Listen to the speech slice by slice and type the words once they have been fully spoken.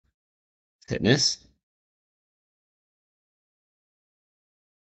Fitness.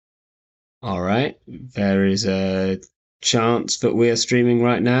 All right. There is a chance that we are streaming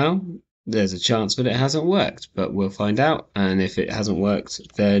right now. There's a chance that it hasn't worked, but we'll find out. And if it hasn't worked,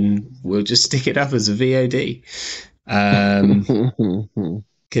 then we'll just stick it up as a VOD.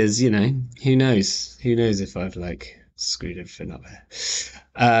 Because, who knows? Who knows if I've screwed everything up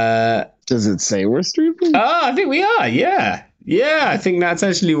there. Does it say we're streaming? Oh, I think we are. Yeah. Yeah, I think that's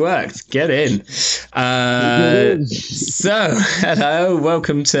actually worked. Get in. So, hello.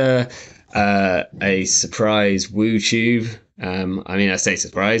 Welcome to a surprise WooTube. I say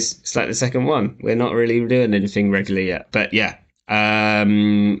surprise. It's like the second one. We're not really doing anything regularly yet. But yeah.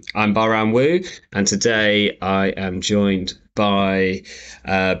 I'm Baran Woo, and today I am joined by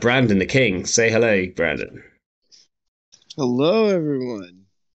Brandon the King. Say hello, Brandon. Hello, everyone.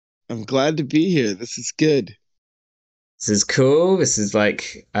 I'm glad to be here. This is good. This is cool. This is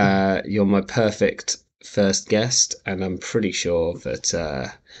you're my perfect first guest, and I'm pretty sure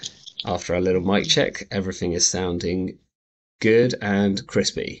that after our little mic check, everything is sounding good and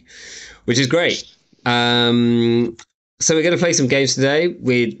crispy, which is great. So we're going to play some games today.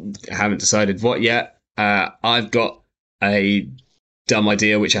 We haven't decided what yet. I've got a dumb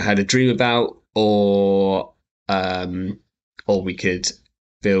idea which I had a dream about, or we could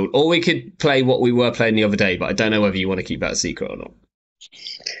build, or we could play what we were playing the other day. But I don't know whether you want to keep that a secret or not.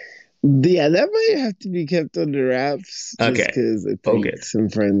 Yeah, that might have to be kept under wraps. Okay. Because I think some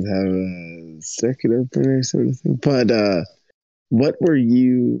friends have a circuit opener sort of thing. But what were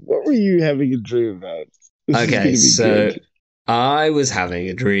you having a dream about? Okay, so I was having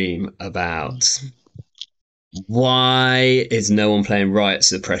a dream about why is no one playing Riot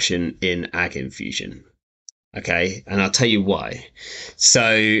Suppression in Aginfusion? Okay, and I'll tell you why.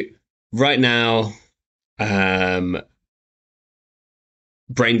 So right now,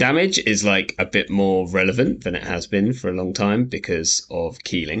 brain damage is a bit more relevant than it has been for a long time because of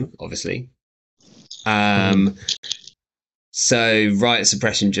Keeling, obviously. So Riot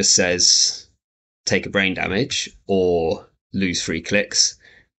Suppression just says take a brain damage or lose 3 clicks.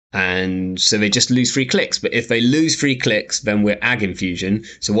 And so they just lose 3 clicks. But if they lose 3 clicks, then we're Aginfusion.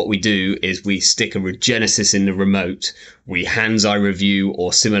 So what we do is we stick a regenesis in the remote. We hands-eye review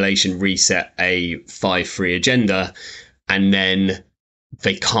or simulation reset a 5-3 agenda. And then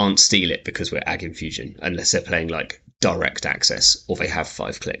they can't steal it because we're Aginfusion unless they're playing direct access or they have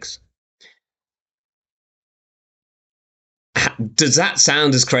 5 clicks. Does that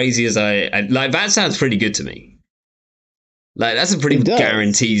sound as crazy as I like? That sounds pretty good to me. That's a pretty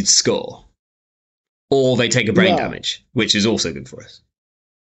guaranteed score. Or they take a brain damage, which is also good for us.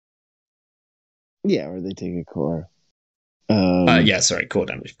 Yeah, or they take a core. Core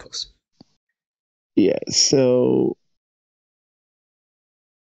damage, of course. Yeah, so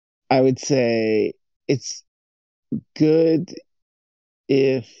I would say it's good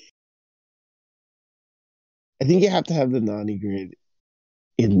if I think you have to have the Nani grid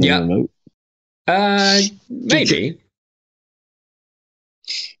in the remote. Maybe.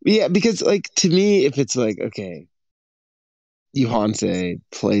 Yeah, because to me, if it's okay, you Hanse,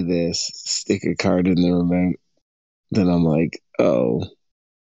 play this, stick a card in the remote, then I'm oh.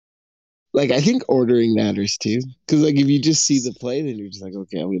 I think ordering matters too. Because if you just see the play, then you're just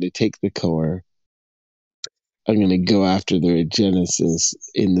okay, I'm gonna take the core. I'm gonna go after the regenesis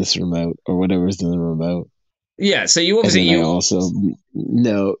in this remote or whatever's in the remote. Yeah, so you obviously I also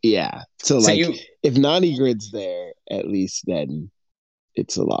know, yeah. So if Nani Grid's there, at least then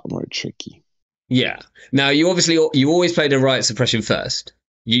it's a lot more tricky. Yeah. Now you always play the Riot Suppression first.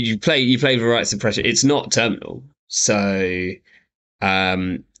 You play the Riot Suppression. It's not terminal, so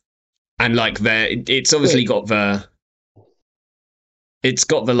and it's obviously got the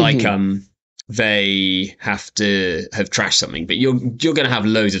they have to have trashed something, but you're going to have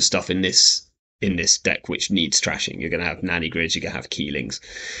loads of stuff in this deck which needs trashing. You're going to have Nanny Grids, you're going to have Keelings,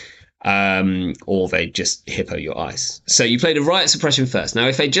 or they just hippo your ice. So you play the Riot Suppression first. Now,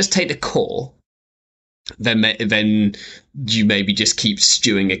 if they just take the core, then you maybe just keep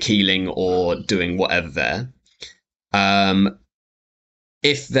stewing a Keeling or doing whatever there.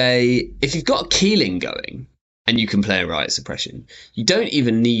 If you've got a Keeling going and you can play a Riot Suppression, you don't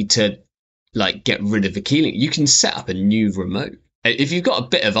even need to get rid of the Keeling. You can set up a new remote. If you've got a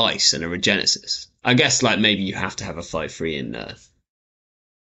bit of ice and a regenesis, I guess maybe you have to have a 5-3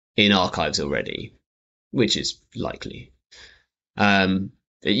 in archives already, which is likely.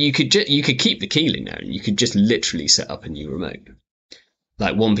 You could keep the Keeling there, and you could just literally set up a new remote,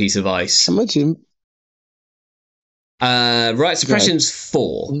 1 piece of ice. How much? Riot Suppression's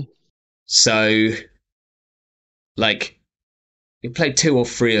 4, so you play 2 or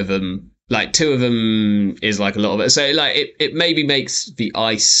 3 of them like 2 of them is like a lot of it. So like it maybe makes the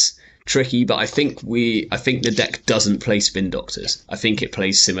ice tricky, but I think the deck doesn't play Spin Doctors. I think it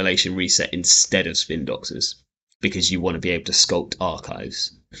plays Simulation Reset instead of Spin Doctors because you want to be able to sculpt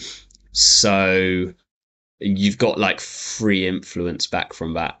archives. So you've got like free influence back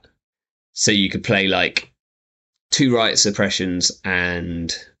from that. So you could play like 2 Riot Suppressions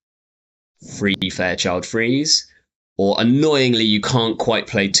and 3 Fairchild Freeze. Or annoyingly, you can't quite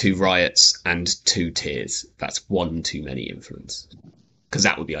play 2 Riots and 2 Tears. That's 1 too many influence. Because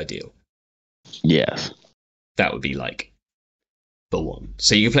that would be ideal. Yes. That would be like the one.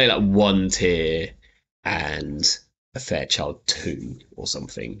 So you can play like 1 Tear and a Fairchild 2 or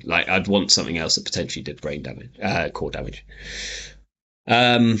something. Like I'd want something else that potentially did brain damage, core damage.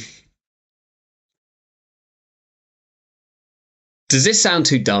 Does this sound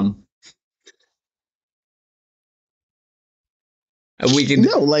too dumb? And we can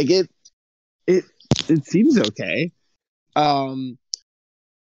No, like it seems okay. I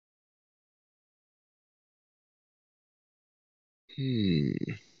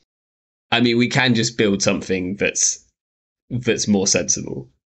mean, we can just build something that's more sensible.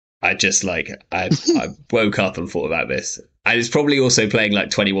 I just like I woke up and thought about this. And it's probably also playing like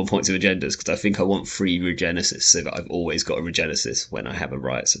 21 points of agendas because I think I want free regenesis so that I've always got a regenesis when I have a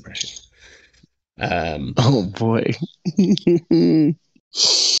riot suppression. Oh boy.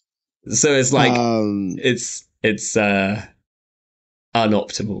 So it's like it's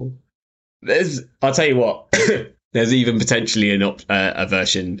unoptimal. I'll tell you what. There's even potentially a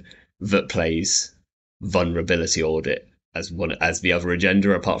version that plays vulnerability audit as the other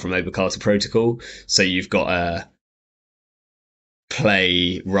agenda apart from Overcarter Protocol. So you've got a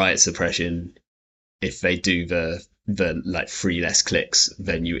play riot suppression. If they do the like 3 less clicks,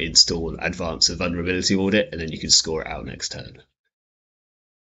 then you install advance of vulnerability audit, and then you can score it out next turn.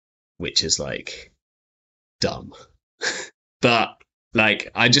 Which is like dumb. But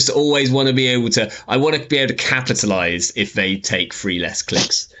like I just always want to be able to capitalize if they take 3 less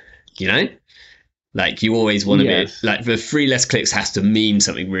clicks. You know? Like you always want to be like the 3 less clicks has to mean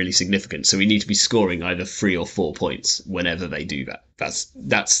something really significant. So we need to be scoring either 3 or 4 points whenever they do that.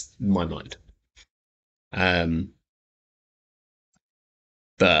 That's my mind.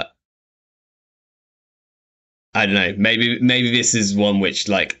 But I don't know. Maybe this is one which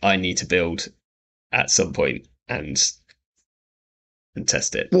like I need to build at some point and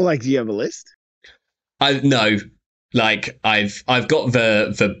test it. Well, like, do you have a list? No. Like I've got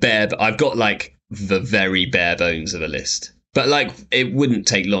the bare. I've got like the very bare bones of a list, but like it wouldn't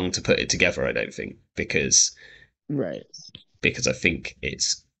take long to put it together. I don't think because I think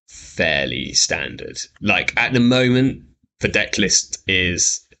it's fairly standard. Like at the moment, the deck list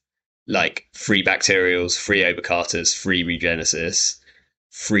is like 3 bacterials, 3 overcarters, 3 regenesis,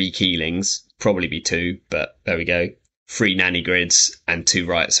 3 keelings, probably be 2, but there we go. 3 nanny grids and 2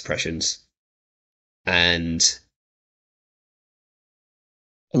 riot suppressions. And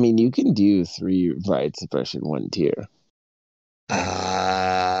I mean, you can do 3 riot suppression 1 tier.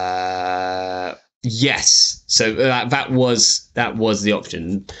 Yes. So that was the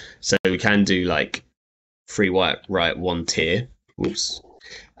option. So we can do like 3 riot 1 tier. Oops.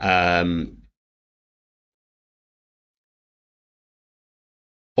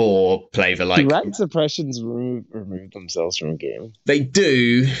 Or play the like. Do riot suppressions remove themselves from a game? They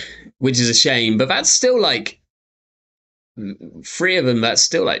do, which is a shame, but that's still like 3 of them. That's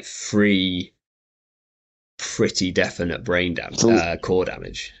still like 3 pretty definite brain damage, core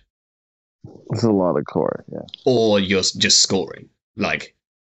damage. It's a lot of core, yeah. Or you're just scoring, like.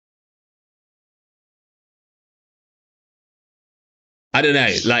 I don't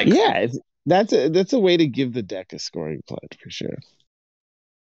know, like yeah, that's a way to give the deck a scoring pledge for sure.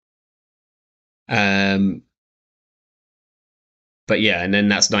 But yeah, and then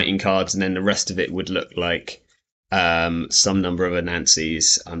that's 19 cards, and then the rest of it would look like some number of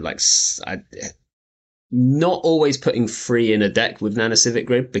Anansi's. I'm like, not always putting 3 in a deck with Nanocivic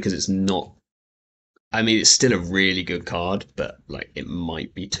Grid because it's not. I mean, it's still a really good card, but like it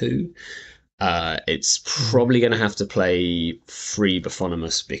might be 2. It's probably going to have to play 3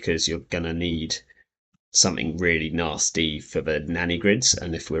 Baphonomus because you're going to need something really nasty for the nanny grids,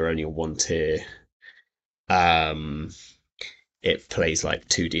 and if we're only a 1 tier, it plays like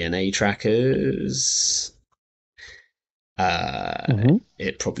 2 DNA trackers.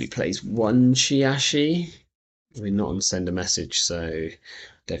 It probably plays 1 Shiashi. We're not on send a message, so I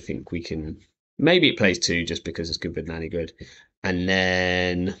don't think we can. Maybe it plays 2 just because it's good with nanny grid, and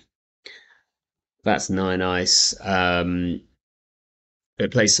then that's 9 ice. It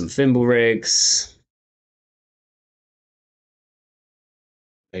plays some Thimble Rigs.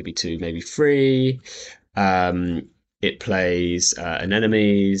 maybe 2, maybe 3. It plays an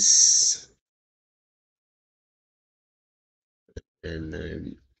enemies,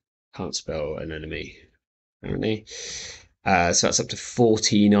 and can't spell an enemy apparently. So that's up to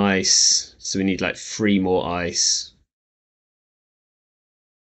 14 ice. So we need like 3 more ice.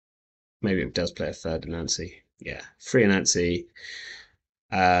 Maybe it does play a third Anansi. Yeah, 3 Anansi.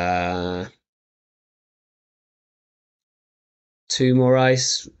 2 more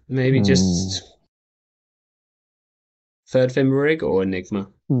ice. Maybe just third Fimmerig or Enigma.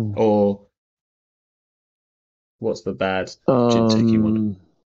 Or what's the bad Jin-Tiki one?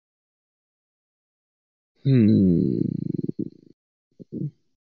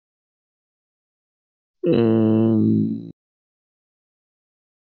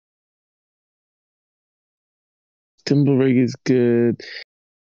 Timblerig is good.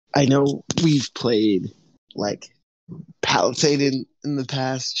 I know we've played like Palisade in the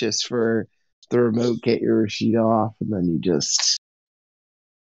past just for the remote, get your Rashid off, and then you just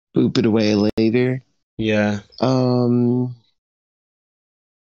boop it away later. Yeah.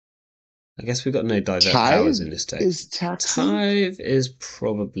 I guess we've got no divert powers in this deck. Tithe is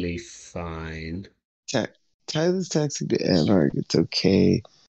probably fine. Tithe is taxing to Anarch. It's okay.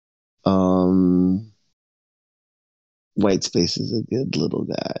 White space is a good little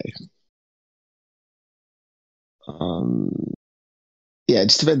guy. Yeah, it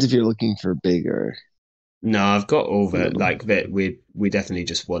just depends if you're looking for bigger. No, I've got all that. Like that, we definitely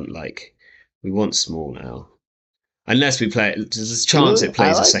just want we want small now. Unless we play it, there's a chance it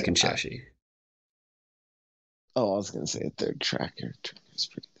plays a second Shashi. Oh, I was gonna say a third tracker. Tracker's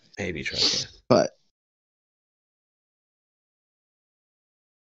pretty good. Maybe tracker. But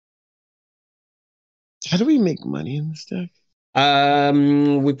how do we make money in this deck?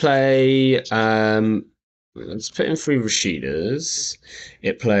 We play let's put in 3 Rashidas.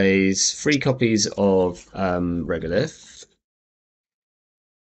 It plays 3 copies of Regolith.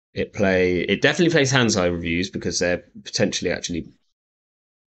 It definitely plays Hand's Eye Reviews because they're potentially actually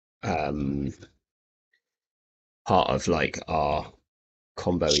part of like our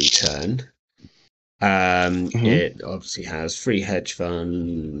combo-y turn. It obviously has 3 hedge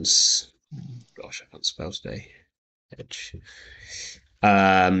funds. Gosh, I can't spell today. Hedge.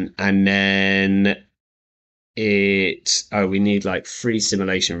 And then we need like 3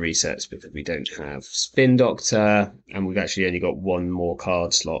 simulation resets because we don't have Spin Doctor, and we've actually only got 1 more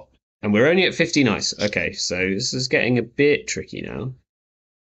card slot, and we're only at 50 ice. Okay, so this is getting a bit tricky now.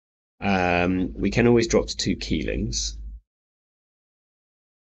 We can always drop to 2 Keelings.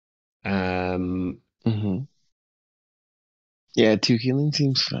 Yeah, 2 Keelings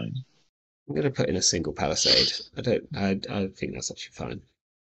seems fine. I'm gonna put in a single Palisade. I think that's actually fine.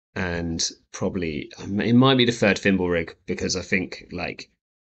 And probably it might be the third Fimblerig because I think like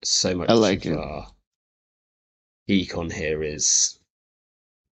so much of our econ here is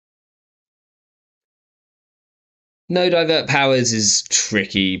no divert powers is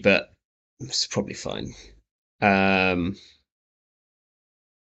tricky, but it's probably fine. I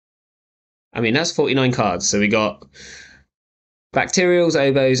mean that's 49 cards, so we got Bacterials,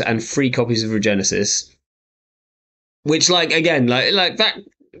 Oboes, and 3 copies of Regenesis. Which again, like that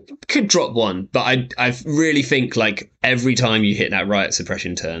could drop 1, but I really think like every time you hit that Riot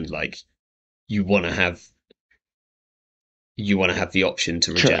Suppression turn, like you want to have the option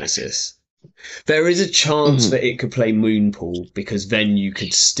to Regenesis. There is a chance that it could play Moonpool because then you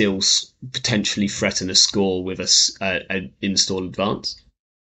could still potentially threaten a score with an install advance.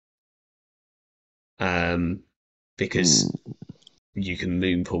 Because you can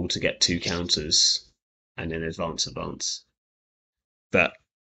Moonpool to get 2 counters and then advance. But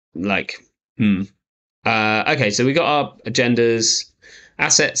okay, so we got our agendas.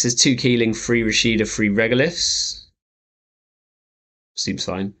 Assets is 2 Keeling, 3 Rashida, 3 Regoliths. Seems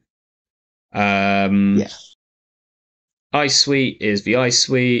fine. Yeah. Ice Suite is the Ice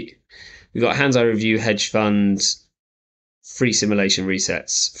Suite. We've got Hand's Eye Review, Hedge Fund, 3 Simulation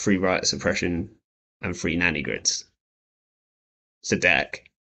Resets, 3 Riot Suppression, and 3 Nanny Grids. It's a deck.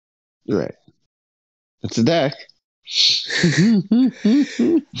 Right. It's a deck. Do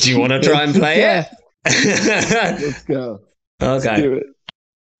you want to try and play it? Let's go. Okay. Let's do it.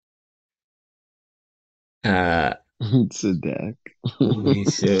 It's a deck.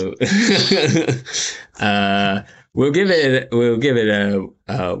 So, we'll give it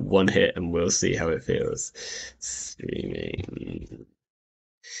a 1 hit and we'll see how it feels. Streaming.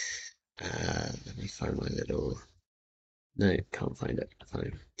 Let me find my little. No, can't find it.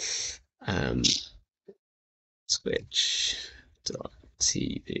 Fine. Switch.tv.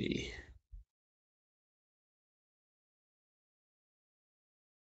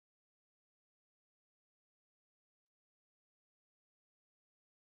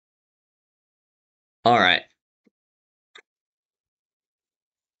 All right.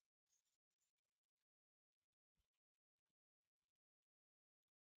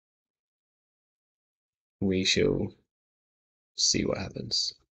 We shall see what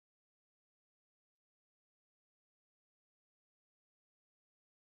happens.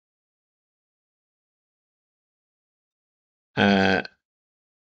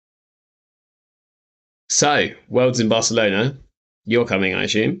 So, Worlds in Barcelona. You're coming, I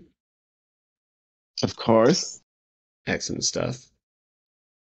assume. Of course. Excellent stuff.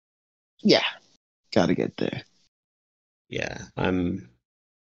 Yeah. Gotta get there. Yeah,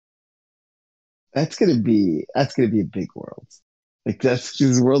 That's gonna be a big world. Like this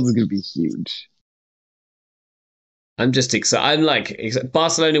world is gonna be huge. I'm just excited.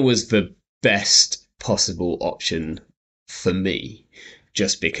 Barcelona was the best possible option for me,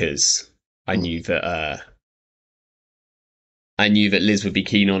 just because I knew that Liz would be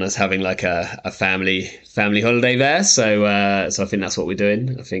keen on us having like a family holiday there. So I think that's what we're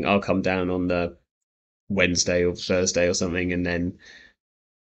doing. I think I'll come down on the Wednesday or Thursday or something, and then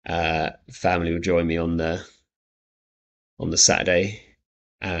family will join me on the Saturday,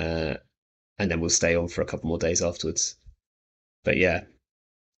 and then we'll stay on for a couple more days afterwards. But yeah,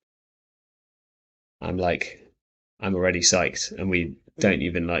 I'm already psyched, and we don't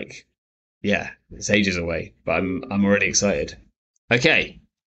even it's ages away, but I'm already excited. Okay,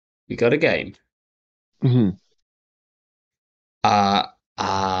 we got a game. Mm-hmm.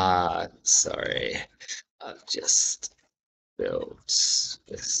 Sorry, I've just built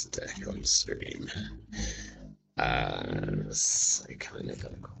this deck on stream. So kind of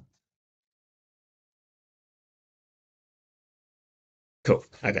cool.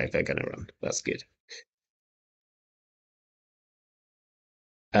 Okay, they're gonna run. That's good.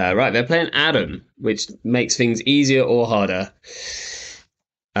 Right, they're playing Adam, which makes things easier or harder,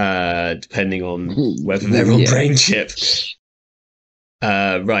 depending on whether they're on brain chip.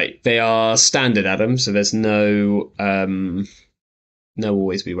 Right, they are standard Adam, so there's no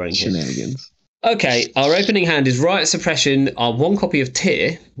always be running shenanigans. Here. Okay, our opening hand is Riot Suppression, our one copy of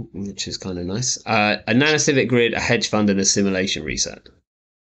Tyr, which is kind of nice, a Nanocivic Grid, a Hedge Fund, and a Simulation Reset.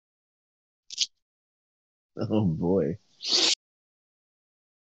 Oh boy.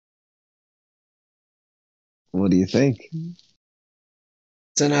 What do you think?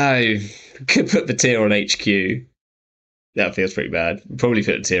 Don't know. Could put the Tyr on HQ. That feels pretty bad. Probably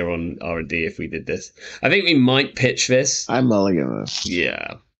put a Tyr on R&D if we did this. I think we might pitch this. I'm mulligan this.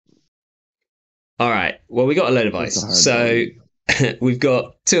 Yeah. All right. Well, we got a load of ice. So we've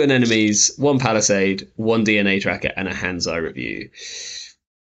got 2 anemones, 1 palisade, 1 DNA tracker, and a hand's eye review.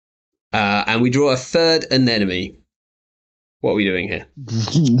 And we draw a 3rd anemone. What are we doing here?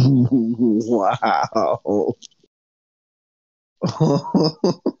 Wow.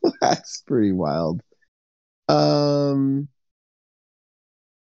 That's pretty wild.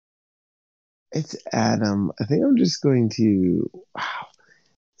 It's Adam. I think I'm just going to. Wow,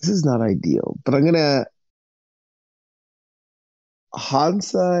 this is not ideal, but I'm gonna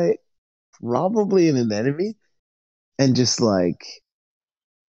Hansai probably an anemone and just like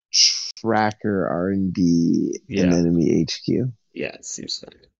tracker R&D anemone HQ. Yeah, it seems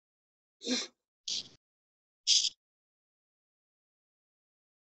fine.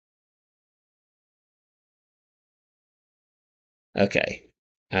 Okay.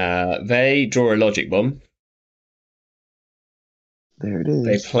 They draw a logic bomb. There it is.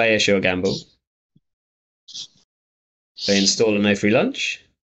 They play a sure gamble. They install a no free lunch.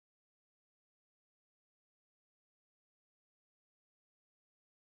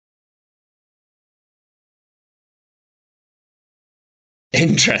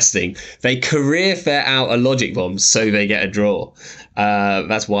 Interesting. They career fair out a logic bomb so they get a draw.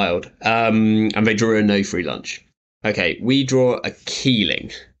 That's wild. And they draw a no free lunch. Okay, we draw a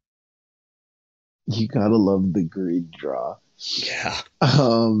Keeling. You gotta love the greed draw. Yeah.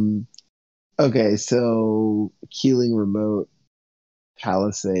 Okay, so Keeling remote,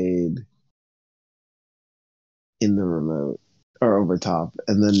 Palisade in the remote or over top,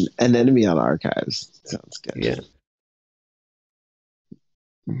 and then an enemy on archives. Sounds good. Yeah.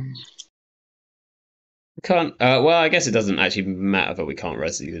 Can't. Well, I guess it doesn't actually matter that we can't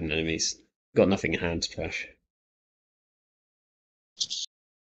res these enemies. Got nothing in hand to trash.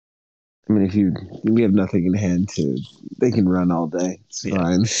 I mean, if we have nothing in hand they can run all day. It's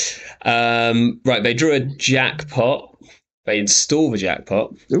fine. Right, they drew a jackpot. They install the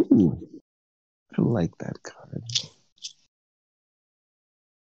jackpot. Ooh, I like that card.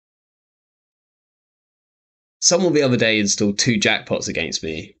 Someone the other day installed 2 jackpots against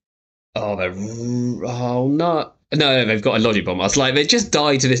me. Oh no! No, they've got a logic bomb. I was like, they just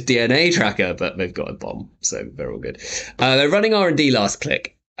died to this DNA tracker, but they've got a bomb, so they're all good. They're running R&D last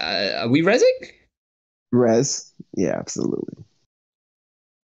click. Are we resing? Res? Yeah, absolutely.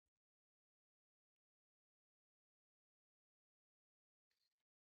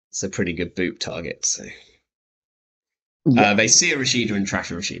 It's a pretty good boop target. So Yeah. they see a Rashida and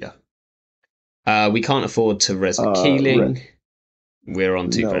trash a Rashida. We can't afford to res the Keeling. We're on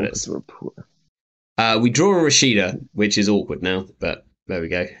 2 credits. We're poor. We draw a Rashida, which is awkward now, but there we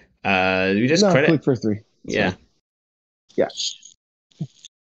go. We just credit. Click for 3. Yeah. Yeah.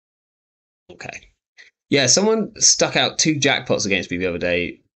 Okay. Yeah, someone stuck out 2 jackpots against me the other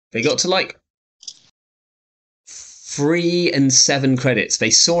day. They got to like 3 and 7 credits. They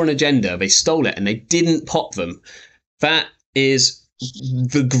saw an agenda, they stole it, and they didn't pop them. That is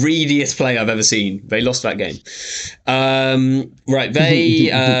the greediest play I've ever seen. They lost that game. Right,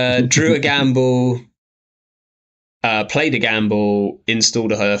 they drew a gamble, played a gamble,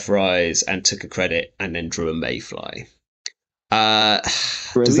 installed a Earthrise, and took a credit, and then drew a Mayfly.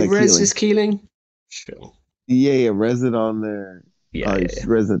 Do we res this Keeling? Sure. Yeah, res it on there. Yeah,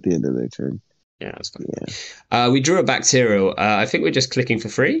 res at the end of their turn. Yeah, that's fine. Yeah. We drew a Bacterial. I think we're just clicking for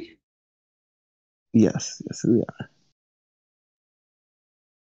free. Yes, we are.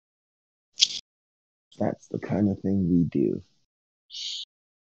 That's the kind of thing we do.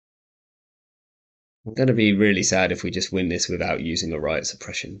 I'm going to be really sad if we just win this without using a Riot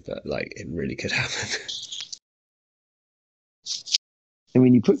Suppression, but like it really could happen. I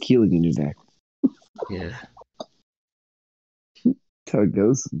mean, you put Keeling in your deck. Yeah. That's how it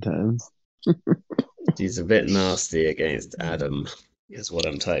goes sometimes. She's a bit nasty against Adam, is what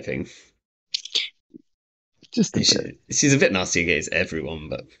I'm typing. Just a bit. She's a bit nasty against everyone,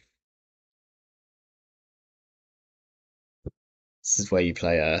 but this is where you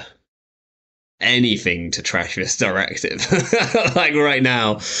play anything to trash this directive. Like right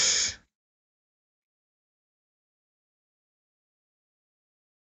now.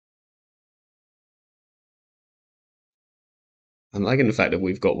 I'm liking the fact that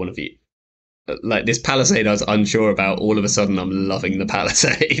we've got one of the like this Palisade I was unsure about. All of a sudden I'm loving the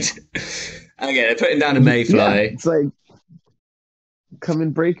Palisade. Okay, they're putting down a Mayfly. Yeah, it's like, come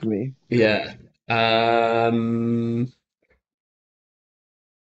and break me. Yeah.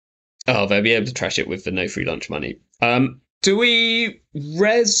 Oh, they'll be able to trash it with the no free lunch money. Do we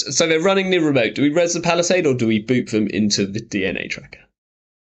res? So they're running the remote. Do we res the Palisade or do we boop them into the DNA tracker?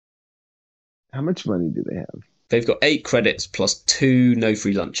 How much money do they have? They've got 8 credits plus 2 no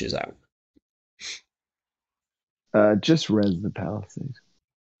free lunches out. Just res the Palisade.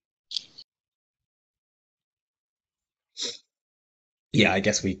 Yeah, I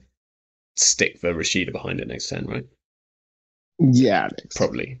guess we stick the Rashida behind it next turn, right? Yeah,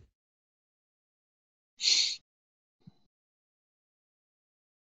 probably.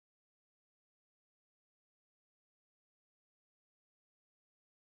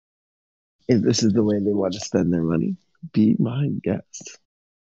 If this is the way they want to spend their money, be my guest.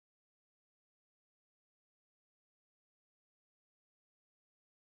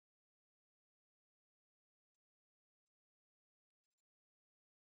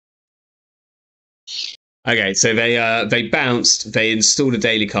 Okay, so they bounced, they installed a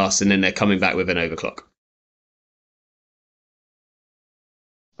daily cast, and then they're coming back with an overclock.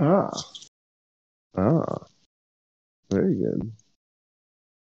 Very good.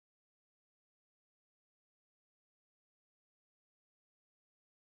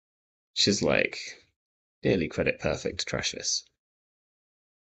 She's like nearly credit perfect to trash this.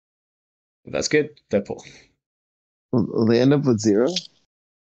 If that's good, they're poor. Will they end up with 0?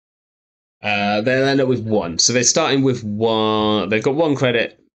 They'll end up with 1. So they're starting with 1. They've got 1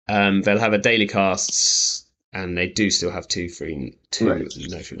 credit. They'll have a daily casts, and they do still have 2 free, no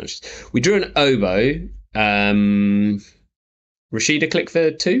free lunches. We drew an oboe. Rashida click for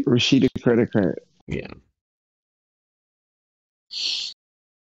 2. Rashida credit. Yeah.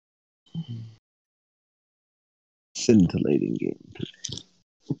 Scintillating game.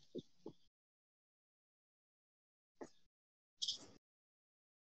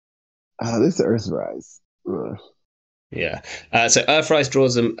 This Earthrise. Ugh. Yeah. So Earthrise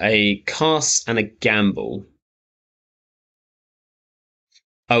draws them a cast and a gamble.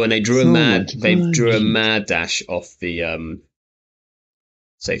 Oh, and they drew a mad dash off the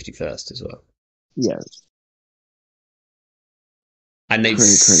safety first as well. Yeah. And they've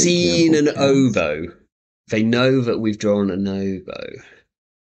seen an oboe. They know that we've drawn an oboe.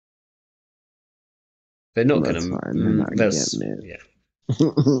 They're not going to. They're not getting it.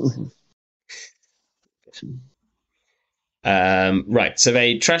 Yeah. Right. So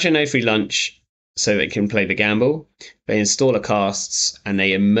they trash a no free lunch. so they can play the gamble. They install a casts and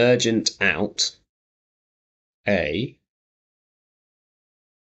they emergent out a.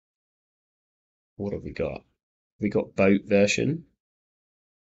 What have we got? We got boat version.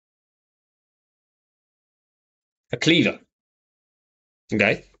 A cleaver.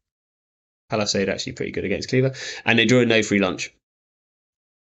 Okay. Palisade actually pretty good against cleaver. And they draw a no free lunch.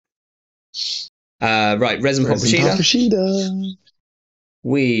 Right, Resin Papashida.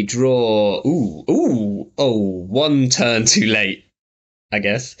 We draw. One turn too late, I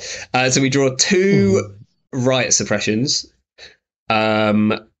guess. So we draw two Riot Suppressions,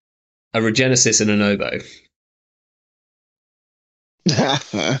 a Regenesis, and an Oboe.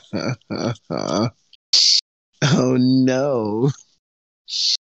 Oh no!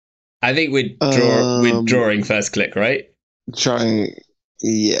 I think we're drawing first click, right? Trying.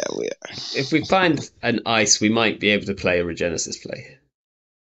 Yeah, we are. If we find an ice, we might be able to play a Regenesis play.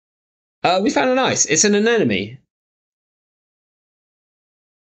 We found an ice. It's an anemone.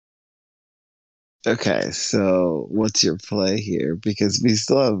 Okay, so what's your play here? Because we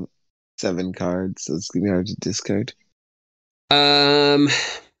still have 7 cards, so it's gonna be hard to discard.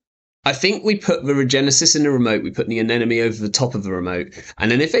 I think we put the Regenesis in the remote. We put the anemone over the top of the remote,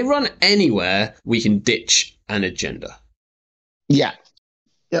 and then if they run anywhere, we can ditch an agenda. Yeah.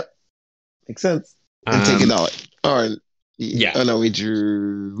 Yep. Makes sense. And take it out. Or yeah. Oh no, we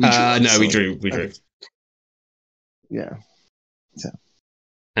drew. We drew. Yeah. So.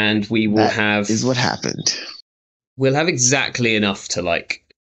 And we will have. Is what happened. We'll have exactly enough to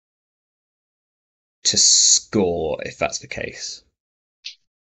score if that's the case.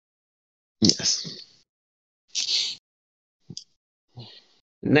 Yes.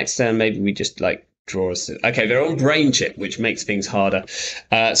 Next turn, maybe we just draw us. Okay, they're on brain chip, which makes things harder.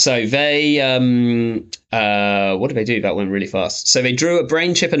 So they, what did they do? That went really fast. So they drew a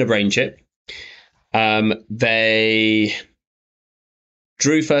brain chip and a brain chip. They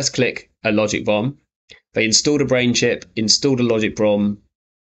drew first click a logic bomb. They installed a brain chip, installed a logic bomb,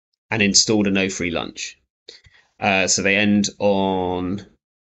 and installed a no free lunch. So they end on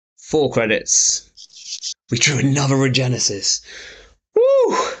 4 credits. We drew another Regenesis.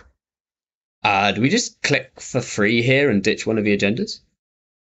 Woo! Do we just click for free here and ditch one of the agendas?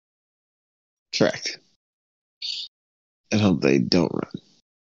 Correct. I hope they don't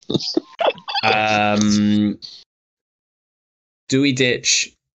run. Do we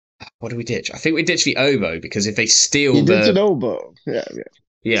ditch? What do we ditch? I think we ditch the oboe, because if they steal you ditch an oboe.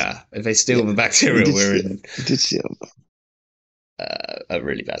 Yeah, if they steal the bacterial, we're in a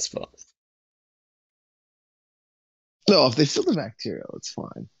really bad spot. No, if they steal the bacterial, it's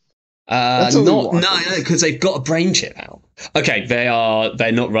fine. No, because they've got a brain chip out. Okay,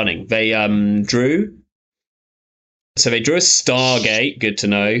 they're not running. They drew. So they drew a Stargate, good to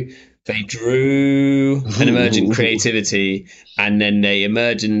know. They drew an emergent creativity, and then they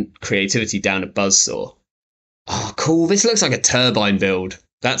emergent creativity down a buzzsaw. Oh, cool. This looks like a turbine build.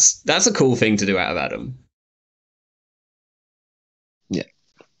 That's a cool thing to do out of Adam. Yeah.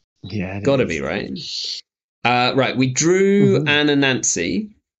 Yeah. Gotta be, right? Right, we drew Anna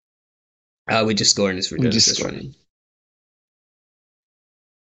Nancy. We're just scoring this Regenesis running.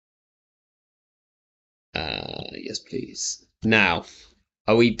 Yes, please. Now,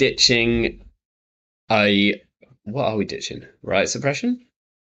 are we ditching what are we ditching? Riot Suppression?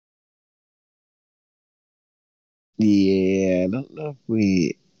 Yeah, I don't know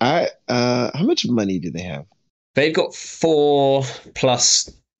if how much money do they have? They've got 4 plus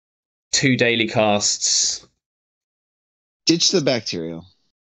 2 daily casts. Ditch the bacterial.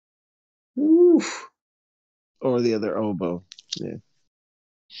 Oof. Or the other oboe. Yeah.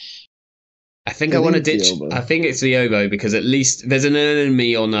 I think I want to ditch. I think it's the oboe, because at least there's an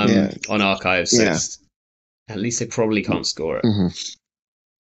enemy on archives. So at least they probably can't score it.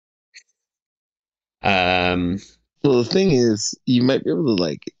 Well, the thing is, you might be able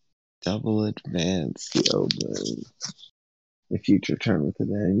to double advance the oboe a future turn with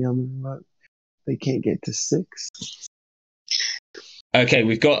an enemy on the remote. They can't get to 6. Okay,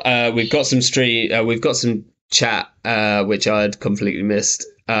 we've got some we've got some chat, which I'd completely missed.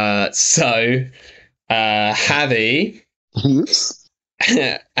 So Javi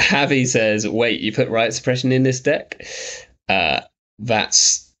says, "Wait, you put Riot Suppression in this deck?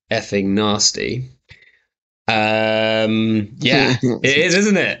 That's effing nasty." Yeah, it is,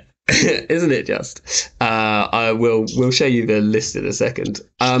 isn't it? Isn't it just? We'll show you the list in a second.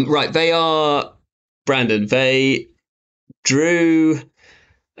 Right, they are Brandon. They drew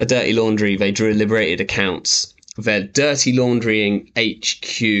a Dirty Laundry. They drew a Liberated Accounts. They're Dirty Laundrying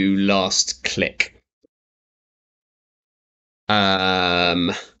HQ last click.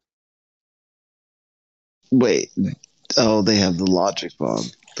 Wait. Oh, they have the logic bomb.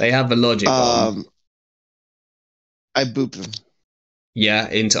 They have the logic bomb. I boop them. Yeah,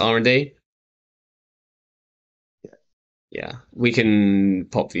 into R&D. Yeah, we can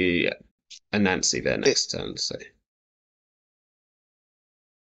pop the Anansi there next turn. So,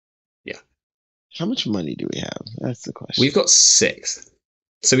 yeah. How much money do we have? That's the question. We've got 6,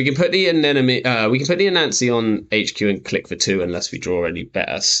 so we can put the anemone. We can put the Anansi on HQ and click for 2 unless we draw any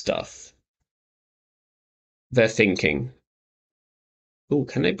better stuff. They're thinking. Oh,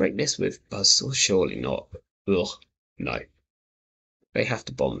 can they break this with Buzzsaw? Surely not. Ugh, no. They have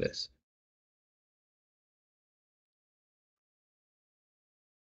to bomb this.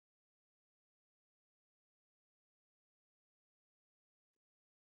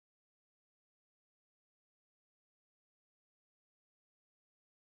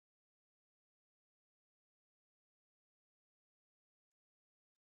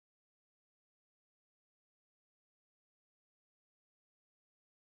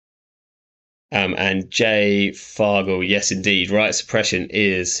 And Jay Fargle, yes, indeed. Riot Suppression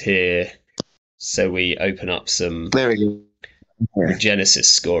is here. So we open up some regenesis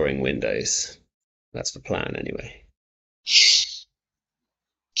scoring windows. That's the plan, anyway.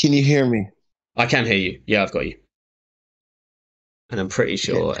 Can you hear me? I can hear you. Yeah, I've got you. And I'm pretty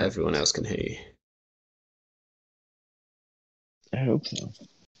sure everyone else can hear you. I hope so.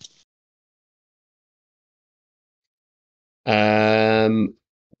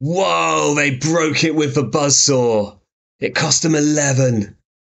 Whoa, they broke it with the buzzsaw. It cost them 11.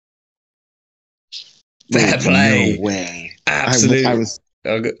 Fair play. No way. Absolutely. I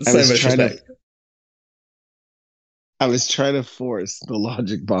was trying to force the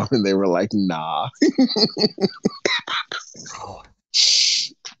logic bomb and they were like, nah. Oh.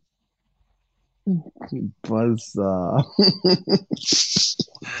 Buzzsaw.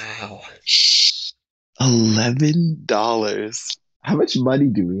 Wow. $11. How much money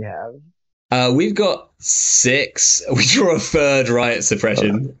do we have? We've got 6. We draw a third Riot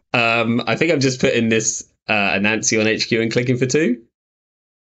Suppression. I think I'm just putting this Anansi on HQ and clicking for 2.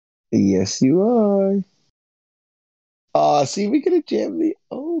 Yes, you are. See, we could have jammed the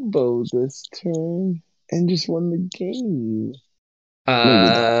oboe this turn and just won the game.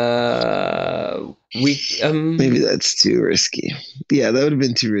 Maybe that's too risky. Yeah, that would have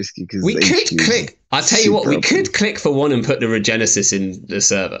been too risky because we could click. I'll tell you what, we could click for 1 and put the regenesis in the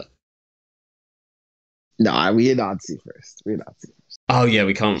server. No, we Nazi first. We Nazi first. Oh yeah,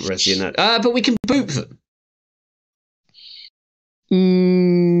 we can't resi in that. But we can boop them.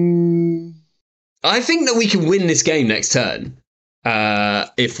 I think that we can win this game next turn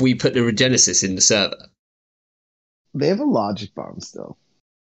if we put the regenesis in the server. They have a logic bomb still.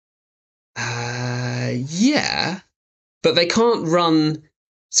 Yeah, but they can't run.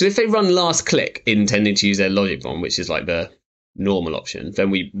 So if they run last click intending to use their logic bomb, which is like the normal option, then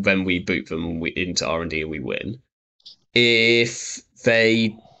we boot them into R&D and we win. If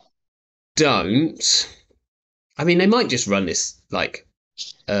they don't, I mean, they might just run this like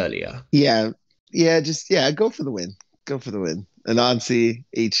earlier. Yeah, go for the win. Go for the win. Anansi,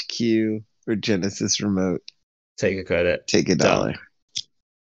 HQ, Regenesis remote. Take a credit. Take $1. Done.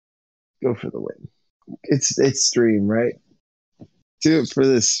 Go for the win. It's stream, right? Do it for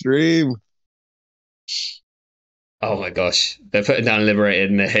the stream. Oh my gosh. They're putting down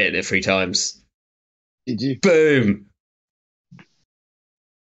Liberated and they're hitting it 3 times. Did you? Boom.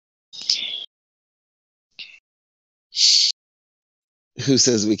 Who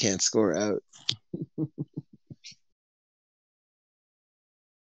says we can't score out?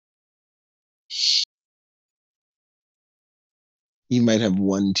 You might have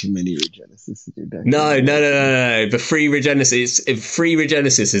one too many regenesis in your deck. No. The free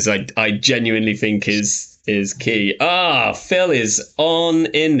regenesis is I genuinely think is key. Phil is on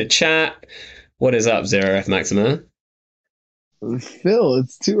in the chat. What is up, 0F Maxima? Phil,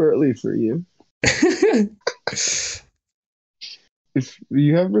 it's too early for you. If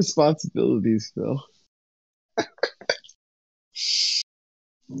you have responsibilities, Phil.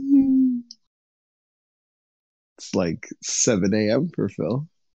 It's like 7 a.m. for Phil.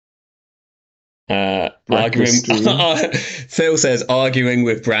 Phil says arguing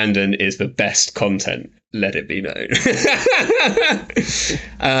with Brandon is the best content. Let it be known.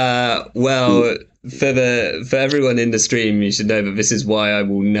 Well, for everyone in the stream, you should know that this is why I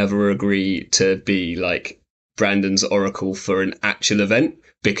will never agree to be like Brandon's oracle for an actual event,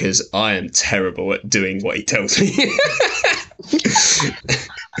 because I am terrible at doing what he tells me.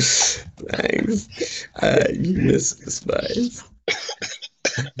 Thanks. You miss the spice.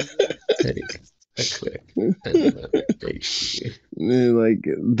 Take a click and update you. Like,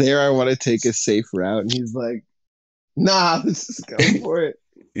 there I want to take a safe route. And he's like, nah, let's just go for it.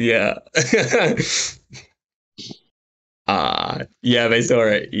 Yeah. Yeah, they saw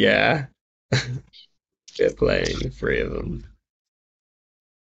it. Yeah. They're playing, the three of them.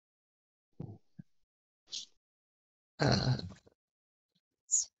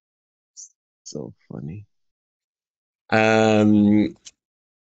 So funny.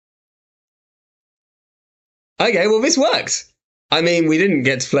 Okay, well, this works. I mean, we didn't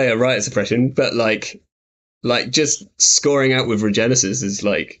get to play a Riot Suppression, but like just scoring out with regenesis is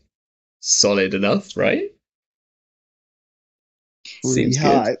like solid enough, right? Pretty Seems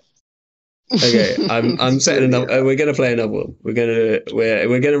hot. good. Okay, I'm setting another. We're gonna play another one. We're gonna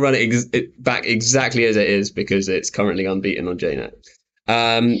run it back exactly as it is because it's currently unbeaten on JNet.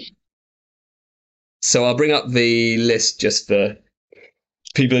 So I'll bring up the list just for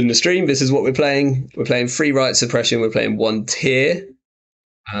people in the stream. This is what we're playing. We're playing 3 Riot Suppression. We're playing 1 tier,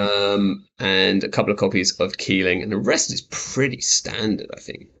 and a couple of copies of Keeling, and the rest is pretty standard, I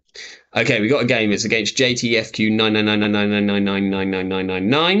think. Okay, we got a game. It's against JTFQ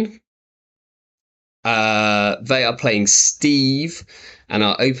 9999999999999. They are playing Steve, and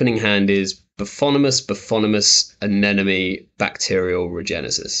our opening hand is Baphonomus, Anemone, Bacterial,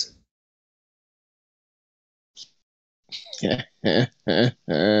 Regenesis.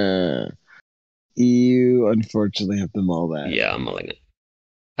 You unfortunately have to mull that. Yeah, I'm mulling it.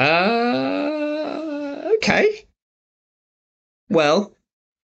 Okay. Well,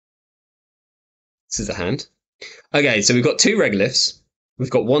 this is a hand. Okay, so we've got 2 regoliths.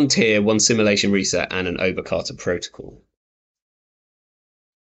 We've got 1 tier, 1 simulation reset, and an Overcarter protocol.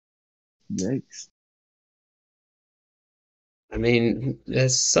 Yikes. I mean,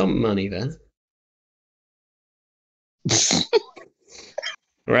 there's some money there.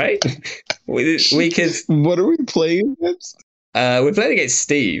 Right? We could. What are we playing against? We're playing against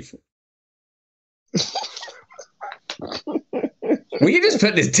Steve. We could just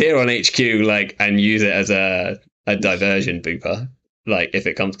put this tier on HQ, like, and use it as a diversion booper, like, if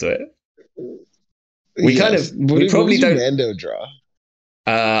it comes to it. We probably don't. Mando draw.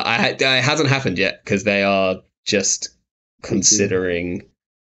 It hasn't happened yet because they are just considering.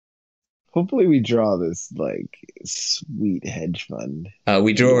 Hopefully, we draw this like sweet hedge fund.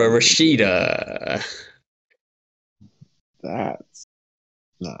 We draw a Rashida. That's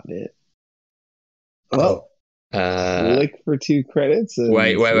not it. Well, lick for 2 credits. And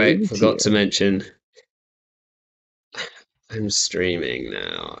wait! Forgot to mention. I'm streaming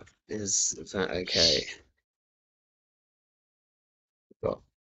now. Is that okay?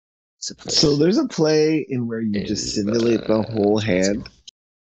 So there's a play in where you just simulate the whole hand.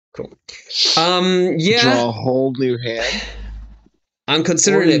 Cool. Yeah. Draw a whole new hand. I'm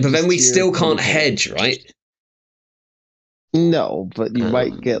considering it, but then we still can't hedge, right? No, but you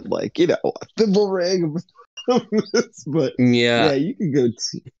might get like, a thimble ring. But yeah, you can go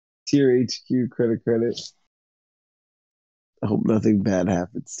tier HQ credit. I hope nothing bad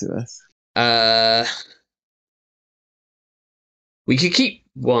happens to us. We could keep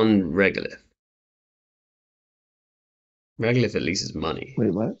 1 regolith. Regolith at least is money.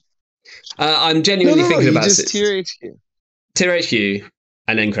 Wait, what? I'm genuinely thinking about just tier HQ. Tier HQ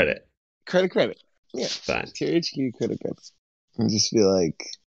and then credit. Credit. Yeah. Fine. Tier HQ credit. And just be like,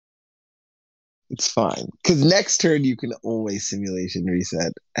 it's fine. Because next turn you can always simulation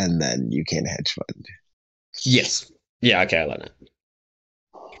reset and then you can hedge fund. Yes. Yeah, okay, I like that.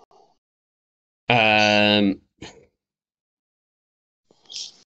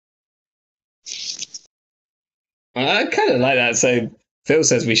 I kind of like that. So Phil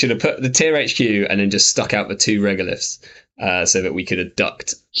says we should have put the tier HQ and then just stuck out the 2 regoliths so that we could have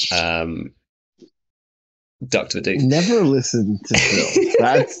ducked the dude. Never listen to Phil.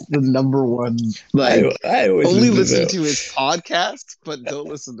 That's the number one. Like, I always only listen to his podcast, but don't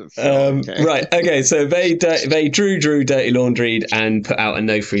listen to Phil. Okay? Right. Okay. So they drew Dirty Laundried and put out a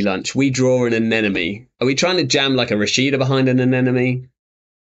no free lunch. We draw an anemone. Are we trying to jam like a Rashida behind an anemone,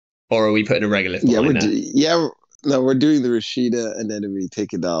 or are we putting a regolith behind that? No, we're doing the Rashida anemone. Take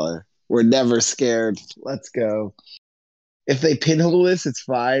 $1. We're never scared. Let's go. If they pinhole this, it's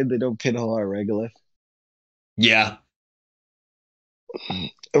fine. They don't pinhole our regolith. Yeah.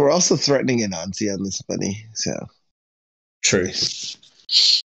 We're also threatening Anansi on this bunny, so. True.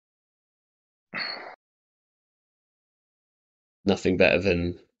 Nothing better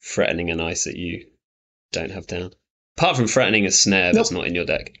than threatening an ice that you don't have down. Apart from threatening a snare that's not in your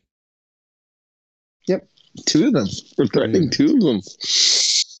deck. Yep. 2 of them. We're threatening 2 of them.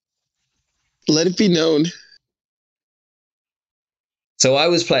 Let it be known. So I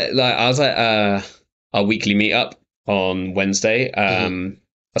was at our weekly meetup on Wednesday. I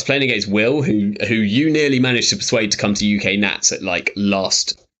was playing against Will, who you nearly managed to persuade to come to UK Nats at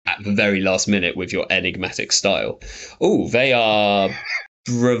the very last minute with your enigmatic style. Oh, they are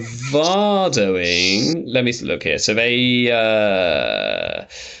bravadoing. Let me look here. So they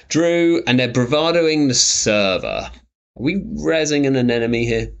drew, and they're bravadoing the server. Are we rezzing an enemy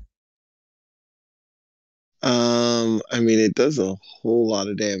here? I mean, it does a whole lot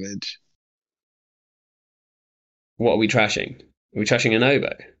of damage. What are we trashing? Are we trashing an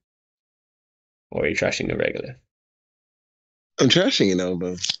oboe? Or are you trashing a regular? I'm trashing an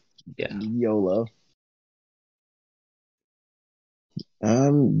oboe. Yeah. YOLO.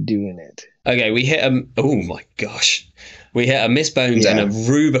 I'm doing it. Okay, we hit a. Oh my gosh. We hit a Miss Bones and a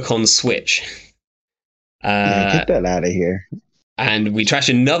Rubicon switch. Get that out of here. And we trash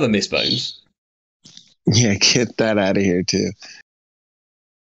another Miss Bones. Yeah, get that out of here too.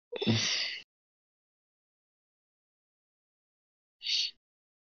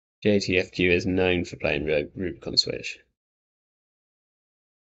 JTFQ is known for playing Rubicon Switch.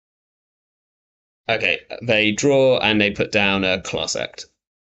 Okay, they draw and they put down a class act.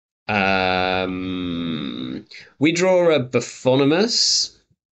 We draw a Baphonimus.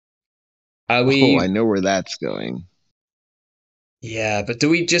 I know where that's going. Yeah, but do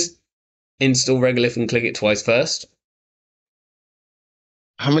we just install Regolith and click it twice first?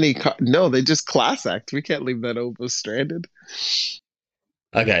 How many? No, they just class act. We can't leave that oboe stranded.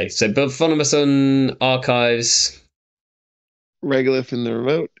 Okay, so Baphonimus on archives. Regolith in the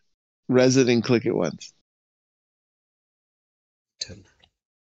remote. Resident, click it once.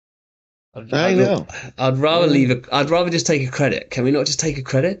 I know. I'd rather I'd rather just take a credit. Can we not just take a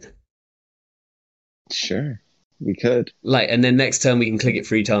credit? Sure, we could. And then next turn we can click it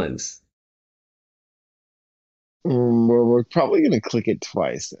 3 times. Well, we're probably gonna click it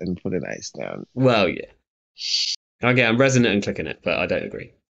twice and put an ice down. Well, yeah. Okay, I'm resonant and clicking it, but I don't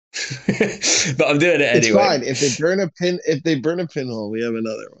agree. But I'm doing it anyway. It's fine. If they burn a pinhole, we have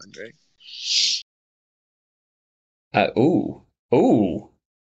another one, right? Ooh.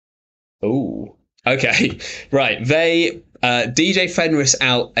 Okay, right. They DJ Fenris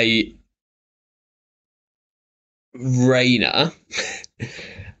out a Rainer,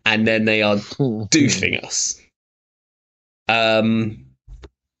 and then they are doofing us. How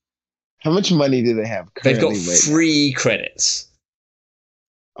much money do they have? They've got 3 credits.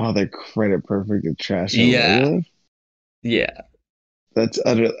 Oh, they're credit perfect at trash. Yeah. That's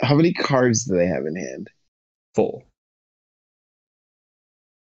utter. How many cards do they have in hand? 4.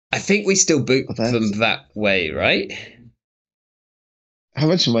 I think we still boot them that way, right? How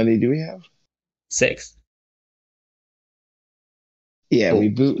much money do we have? 6. Yeah, we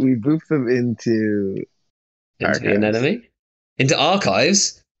boot them into an enemy. Into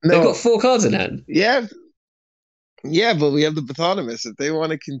archives. No. They've got 4 cards in hand. Yeah, but we have the Bathonimus. If they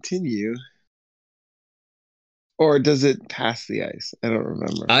want to continue, or does it pass the ice? I don't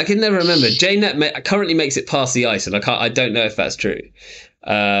remember. I can never remember. JNet currently makes it pass the ice, and I don't know if that's true.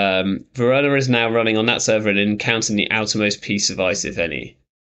 Verona is now running on that server and encountering the outermost piece of ice, if any.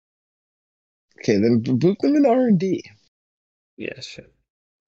 Okay, then boot them in R&D. Yeah, sure.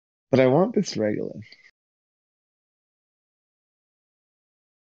 But I want this regular.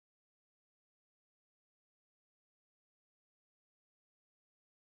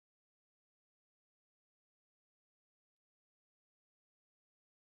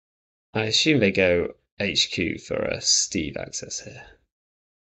 I assume they go HQ for a Steve access here.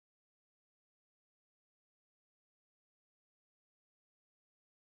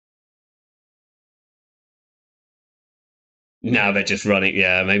 Now they're just running.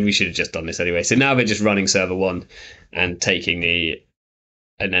 Yeah, maybe we should have just done this anyway. So now they're just running server 1 and taking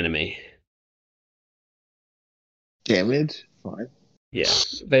an enemy. Damage? Fine. Yeah,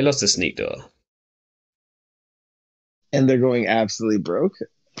 they lost a sneak door. And they're going absolutely broke?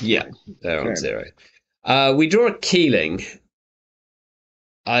 Yeah, they're on 0. We draw a Keeling.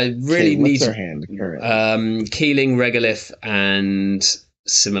 I really need our hand currently? Keeling, Regolith, and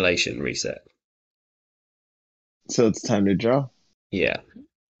Simulation reset. So it's time to draw? Yeah.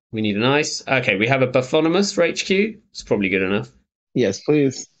 We need an ice. Okay, we have a Baphonimus for HQ. It's probably good enough. Yes,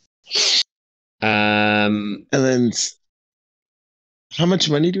 please. And then, how much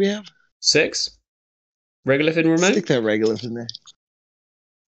money do we have? 6. Regolith in remote? Stick that Regolith in there.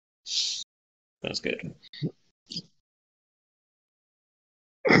 That's good.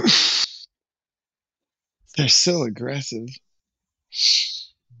 They're so aggressive.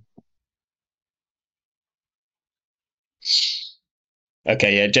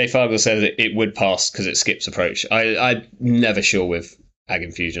 Okay, yeah, Jay Fargo says it would pass because it skips approach. I'm never sure with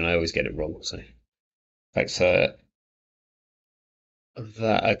Aginfusion. I always get it wrong. So thanks for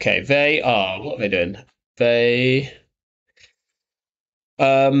that. Okay, they are. What are they doing? They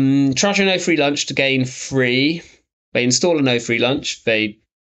trash a no free lunch to gain free. They install a no free lunch. They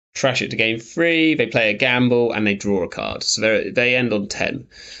trash it to gain free. They play a gamble and they draw a card. So they end on 10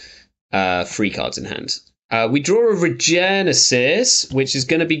 free cards in hand. We draw a regenesis, which is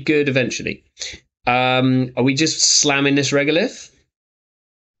going to be good eventually. Are we just slamming this regolith?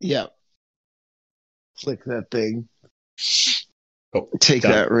 Yeah. Click that thing. Cool. Take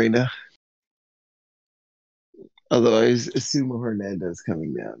Done. that, Reina. Otherwise, Sumo Hernandez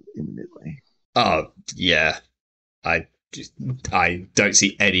coming down imminently. Oh, yeah. I don't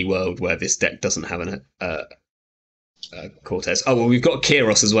see any world where this deck doesn't have Cortez. Oh, well, we've got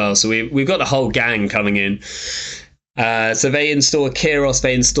Kairos as well, so we've got the whole gang coming in. So they install a Kairos,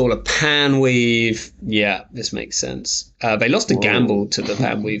 they install a Panweave. Yeah, this makes sense. They lost a gamble to the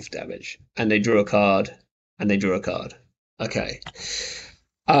Panweave damage, and they drew a card, and they drew a card. Okay.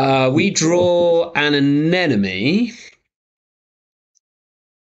 We draw an anemone.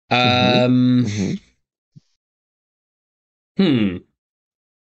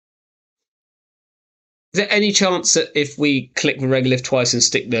 Is there any chance that if we click the regolith twice and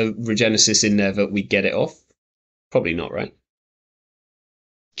stick the regenesis in there that we get it off? Probably not, right?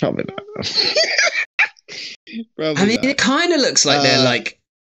 Probably not. I mean, it kind of looks like they're like,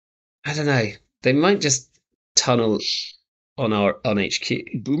 I don't know. They might just tunnel on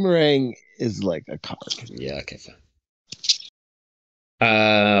HQ. Boomerang is like a card. Yeah, okay, fair.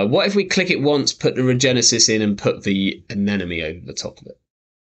 What if we click it once, put the regenesis in, and put the anemone over the top of it?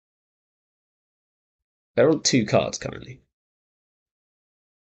 They're on 2 cards currently.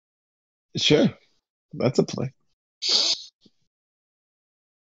 Sure, that's a play.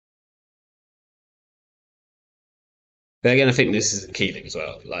 They're going to think this is a Keeling as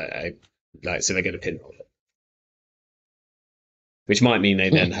well. So they're going to pinroll it, which might mean they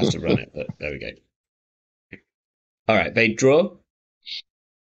then have to run it. But there we go. All right, they draw.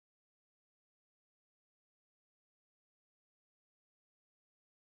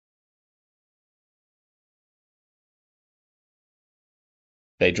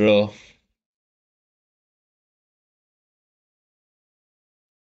 They draw.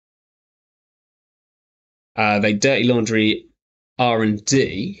 They dirty laundry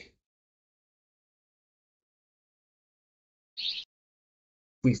R&D.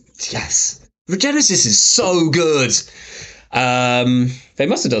 Yes. Regenesis is so good. They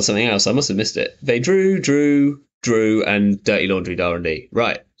must have done something else. I must have missed it. They drew, and dirty laundry R&D.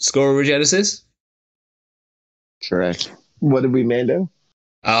 Right. Score a Regenesis? Correct. What did we Mando?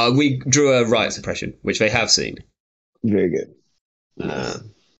 We drew a Riot Suppression, which they have seen. Very good.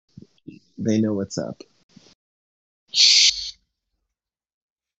 They know what's up.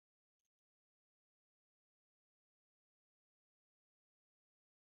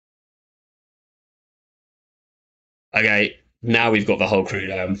 Okay, now we've got the whole crew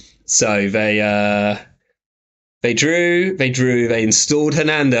down. So they drew, they installed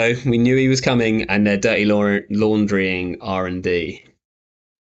Hernando. We knew he was coming, and they're dirty laundrying R&D.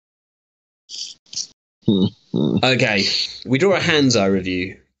 Okay, we draw a Hand's Eye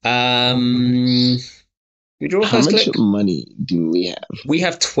review. We draw a How first much click. money do we have? We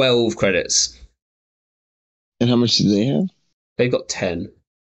have 12 credits. And how much do they have? They've got 10.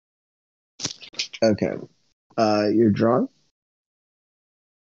 Okay. You're drawing?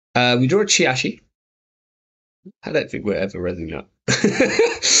 We draw a Chiashi. I don't think we're ever running that.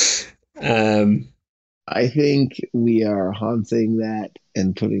 I think we are haunting that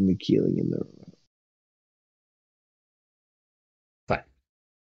and putting the Keeling in the room. Fine.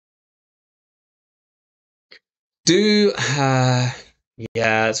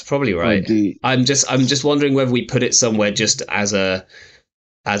 Yeah, it's probably right. I'm just wondering whether we put it somewhere just as a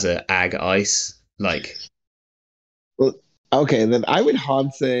ag ice, like. Well, okay, then I would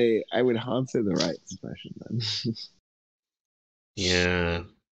haunt say the Riot Suppression then. Yeah,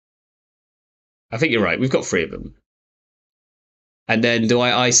 I think you're right. We've got 3 of them. And then do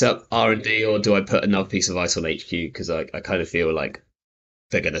I ice up R&D or do I put another piece of ice on HQ? Because I kind of feel like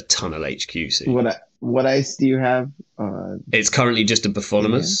they're going to tunnel HQ soon. What ice do you have? It's currently just a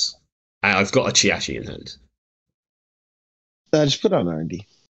Baphonomus. And I've got a Chiashi in hand. Just put on R&D.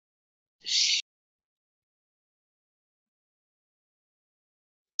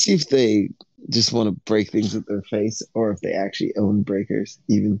 See if they just want to break things with their face or if they actually own breakers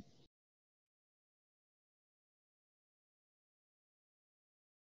even.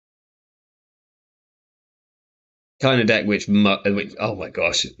 Kind of deck which oh my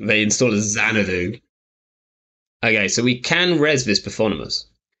gosh, they install a Xanadu. Okay, so we can res this Performance.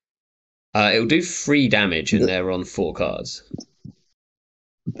 It'll do 3 damage, and they're on 4 cards.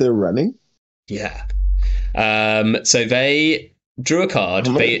 They're running? Yeah. So they drew a card.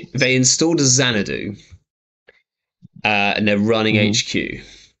 They installed a Xanadu. And they're running HQ.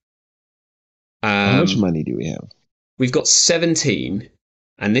 How much money do we have? We've got 17,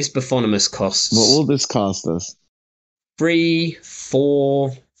 and this Performance costs... What will this cost us? 3,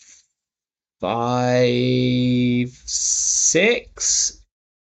 4, 5, 6.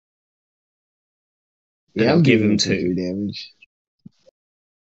 Yeah, I'll give him 2. 3 damage.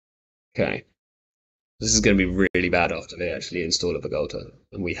 Okay. This is going to be really bad after they actually install a Bagolta,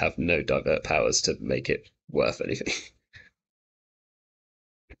 and we have no divert powers to make it worth anything.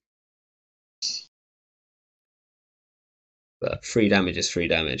 But 3 damage is 3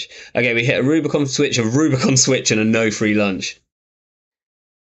 damage. Okay, we hit a Rubicon switch, and a no free lunch.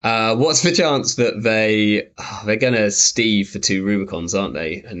 What's the chance that they're gonna Steve for 2 Rubicons, aren't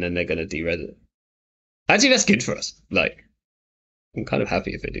they? And then they're gonna de-res it. Actually, that's good for us. Like, I'm kind of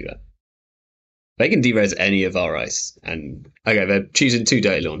happy if they do that. They can de-res any of our ice. And okay, they're choosing 2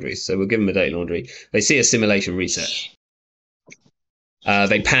 Dirty Laundries, so we'll give them a Dirty Laundry. They see a Simulation Reset.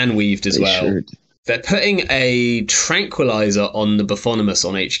 They pan weaved as well. Sure. They're putting a Tranquilizer on the Bathynomus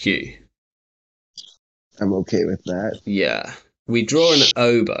on HQ. I'm okay with that. Yeah. We draw an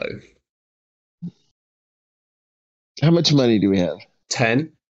Oboe. How much money do we have?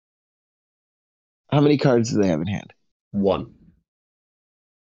 10. How many cards do they have in hand? 1.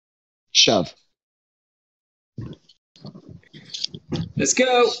 Shove. Let's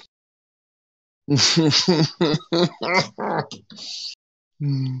go.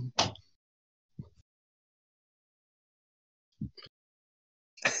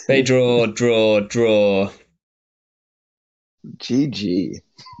 They draw. GG.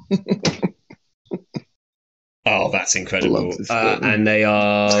 Oh, that's incredible. And they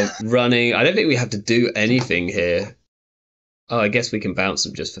are running. I don't think we have to do anything here. Oh, I guess we can bounce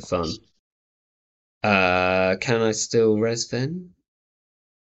them just for fun. Can I still res then?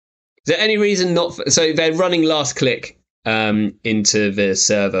 Is there any reason not? So they're running last click into the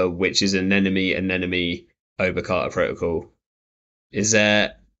server, which is an enemy Overcarter protocol. Is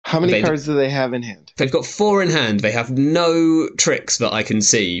there? How many cards do they have in hand? They've got 4 in hand. They have no tricks that I can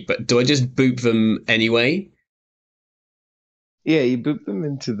see, but do I just boop them anyway? Yeah, you boop them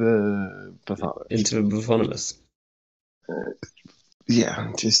into the Bathynomus. Into the Bathynomus.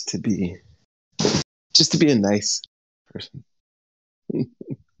 Yeah, just to be a nice person.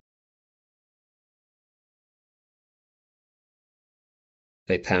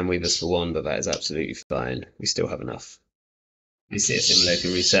 They pan weave us for 1, but that is absolutely fine. We still have enough. We see a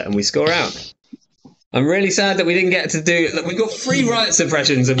Simulation Reset and we score out. I'm really sad that we didn't get to do... Look, we got 3 Riot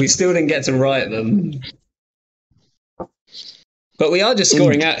Suppressions and we still didn't get to riot them. But we are just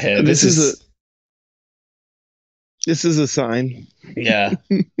scoring out here. This is a sign. Yeah.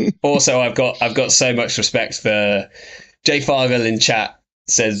 Also, I've got so much respect for Jay Farwell in chat.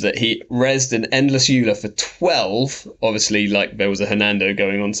 Says that he rezzed an Endless Eula for 12. Obviously, like there was a Hernando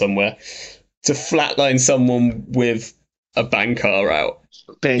going on somewhere to flatline someone with a Bankar out.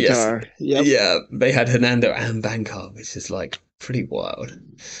 Bankar, yes. Yep. Yeah, they had Hernando and Bankar, which is like pretty wild.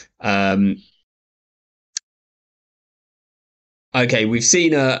 Okay, we've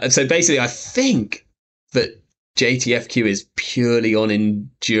seen so basically I think that JTFQ is purely on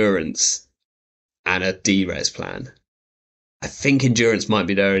endurance and a D-res plan. I think endurance might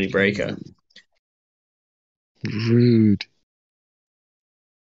be their only breaker. Rude.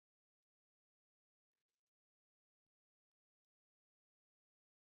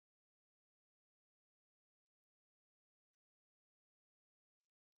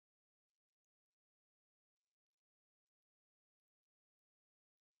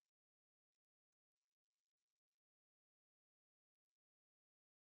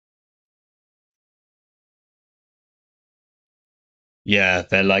 Yeah,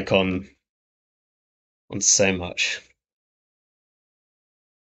 they're like on so much.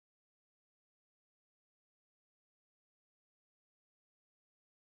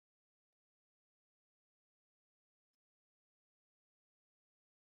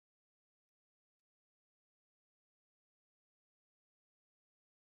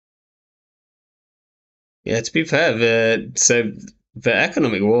 Yeah, to be fair, the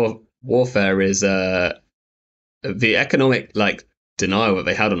economic warfare is the economic like denial that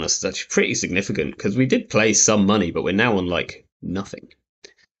they had on us is actually pretty significant because we did play some money, but we're now on like nothing.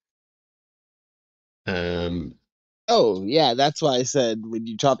 Oh yeah, that's why I said when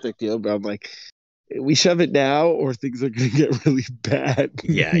you top deck the Oboe, I'm like, we shove it now or things are gonna get really bad.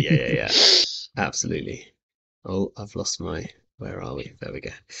 Yeah. Absolutely. Oh, I've lost my. Where are we? There we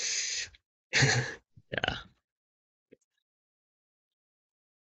go. Yeah,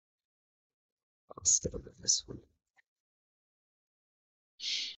 I'll stick with this one.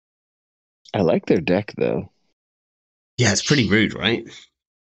 I like their deck though. Yeah, it's pretty rude, right?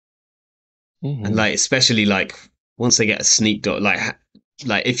 And like, especially like once they get a sneak dot, like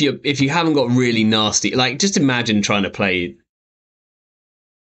if you haven't got really nasty, like just imagine trying to play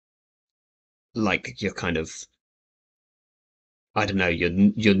like you're kind of, I don't know,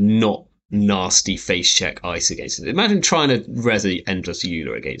 you're not nasty face check ice against it. Imagine trying to resi endless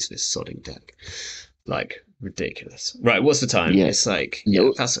Euler against this sodding deck. Like ridiculous. Right, what's the time? Yeah. It's like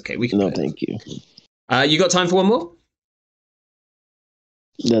Nope. yeah, that's okay. We can. No, play thank you. You got time for one more?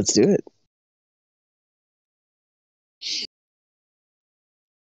 Let's do it.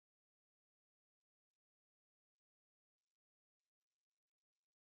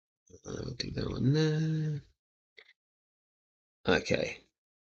 I'll do that one there. Okay.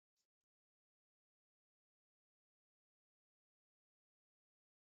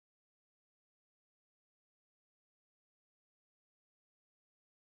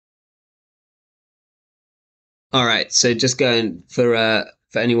 All right. So just going for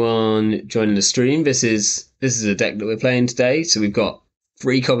anyone joining the stream, this is a deck that we're playing today. So we've got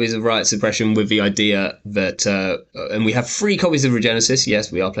 3 copies of Riot Suppression with the idea that, and we have 3 copies of Regenesis.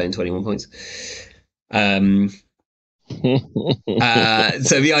 Yes, we are playing 21 points. So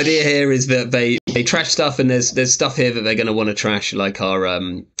the idea here is that they trash stuff, and there's stuff here that they're going to want to trash, like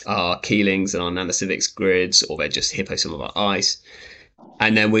our Keelings and our Nanocivics grids, or they're just hippo some of our ice.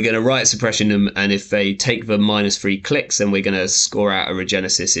 And then we're going to Riot Suppression them, and if they take the -3 clicks, then we're going to score out a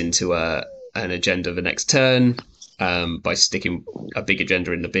Regenesis into an agenda the next turn by sticking a big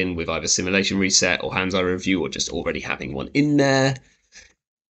agenda in the bin with either Simulation Reset or Hands Eye Review, or just already having one in there.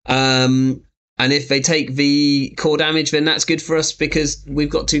 And if they take the core damage, then that's good for us because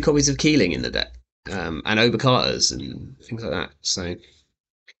we've got 2 copies of Keeling in the deck, and Obercarters and things like that. So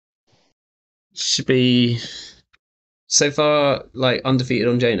should be so far like undefeated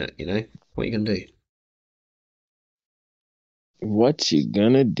on JNet. You know what are you gonna do? What you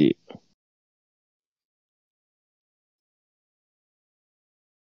gonna do?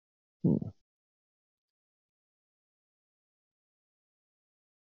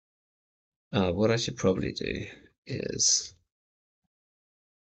 What I should probably do is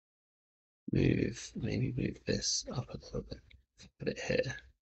maybe move this up a little bit, put it here.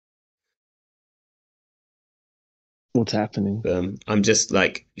 What's happening? I'm just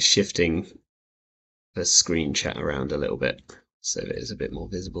like shifting the screen chat around a little bit so that it's a bit more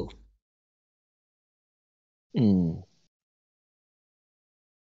visible. I'm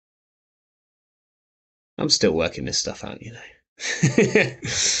still working this stuff out, you know.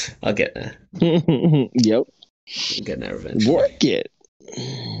 I'll get there. Yep. I'll get there eventually. Work it.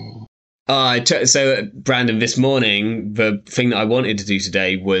 So Brandon, this morning, the thing that I wanted to do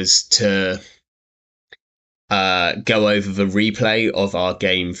today was to go over the replay of our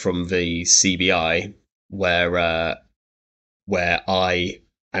game from the CBI, where I,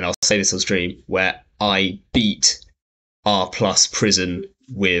 and I'll say this on stream, where I beat R plus prison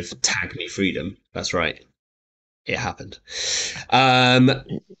with Tag Me Freedom. That's right. It happened.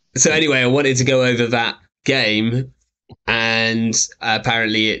 So anyway, I wanted to go over that game, and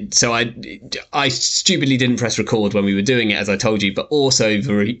apparently I stupidly didn't press record when we were doing it, as I told you, but also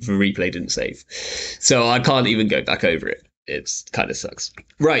the replay didn't save, so I can't even go back over it. It's kind of sucks.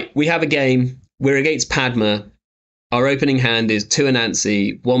 Right, we have a game. We're against Padma. Our opening hand is 2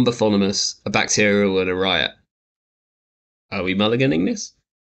 Anansi, 1 Bathynomus, a Bacterial, and a Riot. Are we mulliganing this?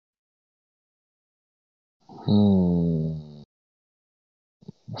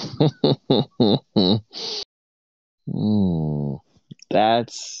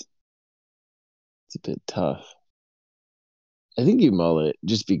 That's a bit tough. I think you mull it.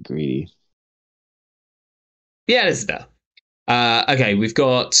 Just be greedy. Yeah, this is better. Okay, we've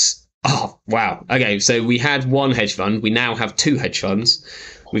got. Oh, wow. Okay, so we had 1 hedge fund. We now have 2 hedge funds.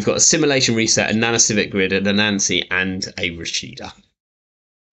 We've got a Simulation Reset, a Nanocivic Grid, a Nancy, and a Rashida.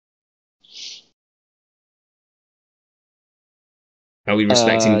 Are we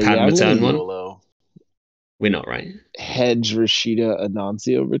respecting Padma turn 1? YOLO. We're not, right? Hedge Rashida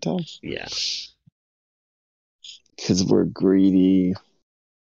Anansi over top? Yeah. Because we're greedy.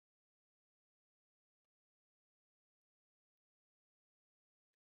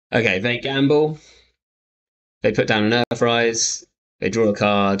 Okay, they gamble. They put down an Earthrise. They draw a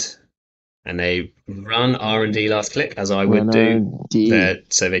card. And they run R&D last click, as I would do.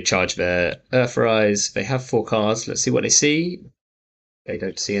 So they charge their Earthrise. They have 4 cards. Let's see what they see. They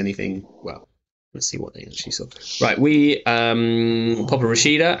don't see anything. Well, Let's see what they actually saw. Right, we pop a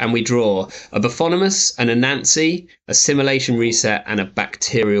Rashida and we draw a Baphonomus, an Anansi, a Simulation Reset, and a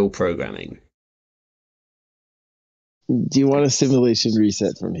Bacterial Programming. Do you want a Simulation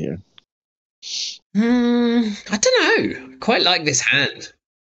Reset from here? I don't know. Quite like this hand.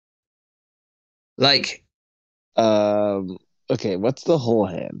 Like, okay, what's the whole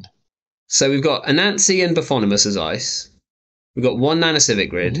hand? so we've got Anansi and Baphonomus as ice. We've got 1 Nanocivic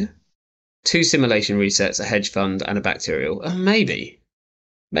Grid, 2 Simulation Resets, a Hedge Fund, and a Bacterial. Maybe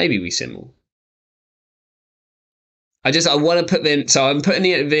we simul. I want to put in. So I'm putting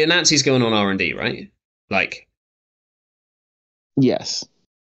the Anansi's going on R&D, right? Like, yes.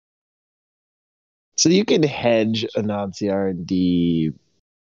 So you can hedge Anansi R&D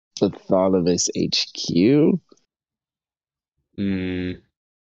Baphonomus HQ. Mm.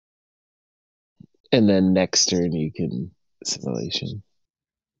 And then next turn you can simulation.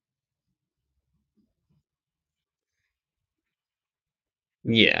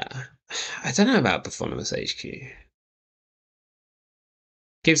 Yeah. I don't know about Baphonomus HQ.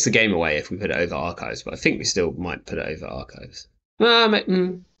 Gives the game away if we put it over archives, but I think we still might put it over archives. I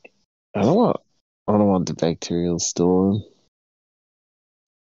don't want the bacterial stolen.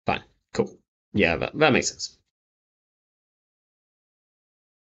 Fine. Cool. Yeah, that makes sense.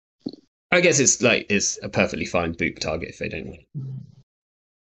 I guess it's a perfectly fine boop target if they don't win.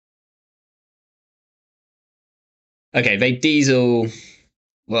 Okay, they diesel.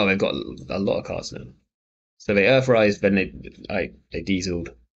 Well, they've got a lot of cards now. So they Earthrise, then they dieseled.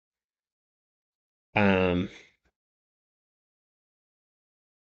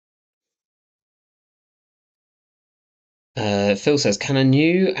 Phil says, can a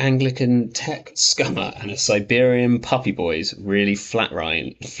new Anglican tech scummer and a Siberian puppy boys really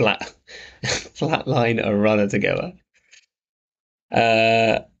flatline a runner together?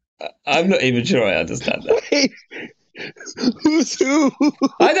 I'm not even sure I understand that. Wait, who's who?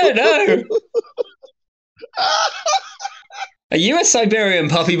 I don't know. Are you a Siberian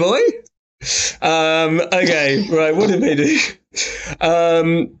puppy boy? Okay, right, what did they do?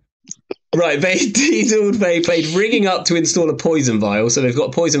 Right, they dieseled, they played Rigging Up to install a Poison Vial, so they've got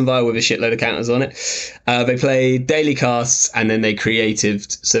a Poison Vial with a shitload of counters on it. They played Daily Casts, and then they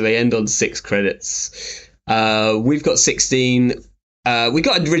creatived, so they end on 6 credits. We've got 16. We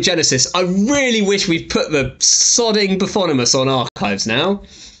got a Regenesis. I really wish we'd put the sodding Baphonomus on archives now.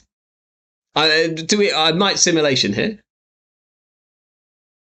 I might simulation here.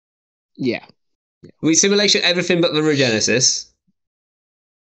 Yeah. We simulation everything but the Regenesis.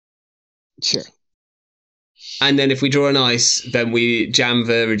 Sure. And then if we draw an ice, then we jam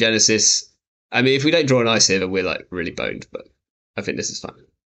the Regenesis. I mean, if we don't draw an ice here, then we're like really boned, but I think this is fun.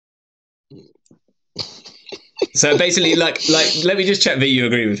 So basically, like, let me just check that you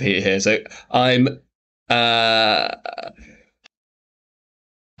agree with me here. So I'm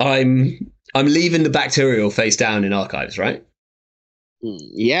leaving the Bacterial face down in archives, right?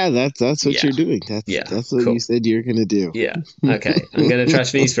 Yeah, that's what you're doing. That's what cool. you said you're gonna do. Yeah. Okay. I'm gonna trash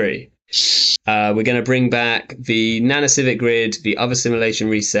these 3. We're going to bring back the Nanocivic Grid, the other Simulation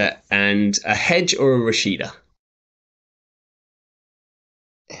Reset, and a Hedge or a Rashida.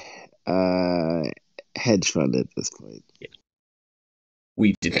 Hedge fund at this point. Yeah.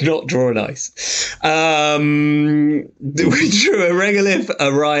 We did not draw an ice. We drew a Regolith,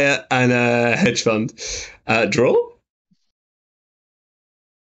 a Riot, and a Hedge Fund. Draw?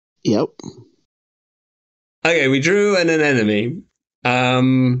 Yep. Okay, we drew an enemy.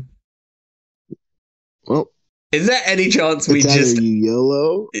 Well, is there any chance we just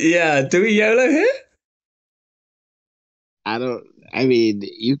YOLO? Yeah, do we YOLO here? I mean,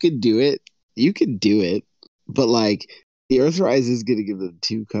 you could do it. But like the Earthrise is gonna give them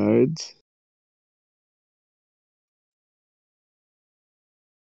 2 cards.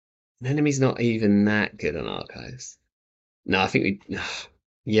 An enemy's not even that good on archives. No, I think we.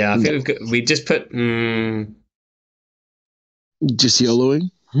 Yeah, I think we just put. Just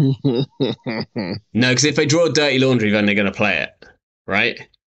YOLOing? No, because if they draw Dirty Laundry, then they're going to play it, right?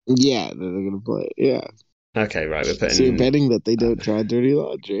 Yeah, they're going to play it. Yeah. Okay, right. We're putting. So you're betting that they don't try Dirty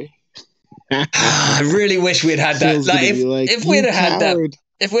Laundry. I really wish we'd had that. If we'd have had that,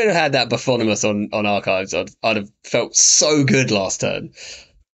 if we'd have had that Baphonomus on archives, I'd have felt so good last turn.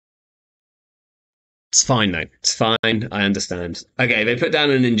 It's fine though. It's fine. I understand. Okay, they put down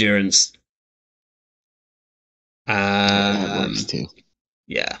an endurance. That works too.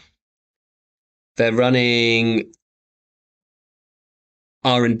 Yeah. They're running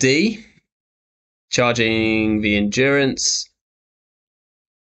R&D, charging the endurance.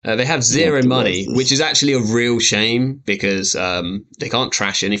 They have You have zero to money, res this. which is actually a real shame because they can't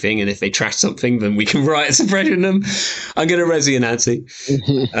trash anything, and if they trash something, then we can Riot Suppression them. I'm going to Resi Nancy.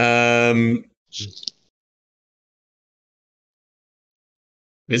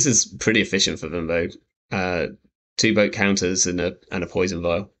 This is pretty efficient for them, though. 2 boat counters and a poison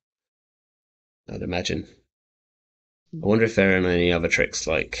vial, I'd imagine. I wonder if there are any other tricks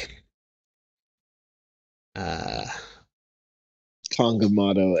like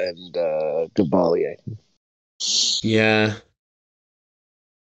Kangamato and Gabalier. yeah.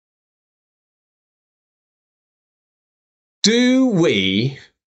 Do we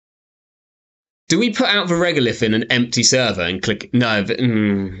put out the regolith in an empty server and click? No,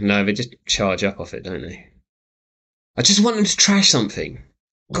 no, they just charge up off it, don't they? I just want them to trash something.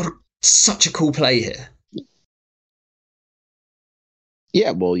 Got such a cool play here.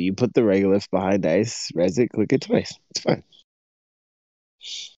 Yeah, well, you put the regolith behind ice, res it, click it twice. It's fine.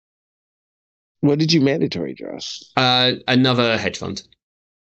 What did you mandatory draw? Another hedge fund.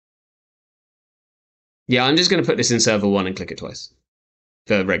 Yeah, I'm just going to put this in server 1 and click it twice.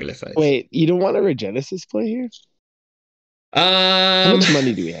 The regular phase. Wait, you don't want a regenesis play here? How much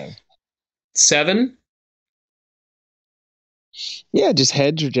money do we have? 7. Yeah, just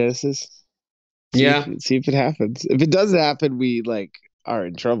hedge regenesis. See if it happens. If it doesn't happen, we are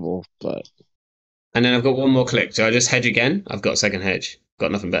in trouble. But and then I've got one more click. So I just hedge again. I've got a second hedge.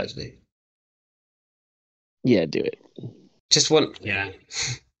 Got nothing better to do. Yeah, do it. Yeah.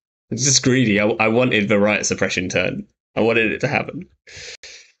 It's just greedy. I wanted the Riot Suppression turn. I wanted it to happen.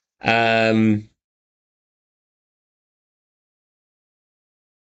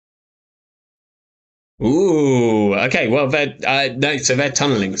 Ooh, okay. Well, so they're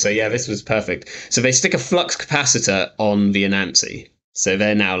tunneling. So yeah, this was perfect. So they stick a flux capacitor on the Anansi. So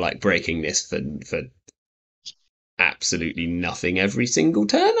they're now breaking this for absolutely nothing every single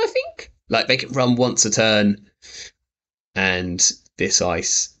turn. I think they can run once a turn, and this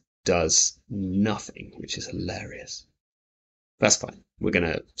ice does nothing, which is hilarious. That's fine. We're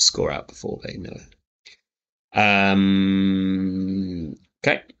gonna score out before they know it.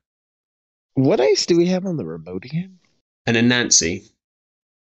 Okay. What ice do we have on the remote again? An Anansi,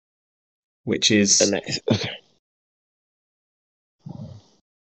 which is okay.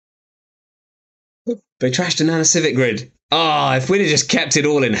 They trashed a Nano Civic Grid. If we'd have just kept it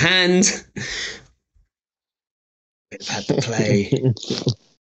all in hand, we'd have had to play.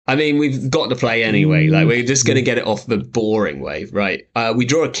 I mean, we've got to play anyway. We're just going to get it off the boring way, right? We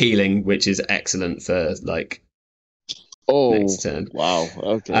draw a Keeling, which is excellent for next turn. Wow.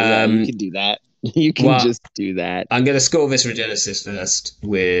 Okay. Yeah, you can do that. You can just do that. I'm going to score this Regenesis first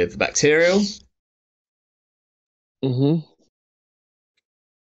with Bacterial. Mm-hmm.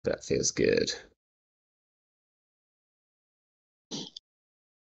 That feels good.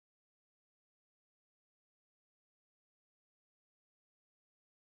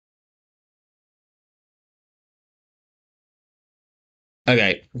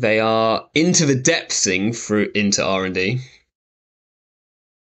 Okay, they are into the depthing into R&D.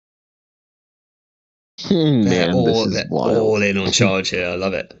 They're all in on charge here. I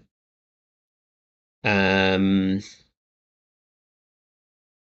love it.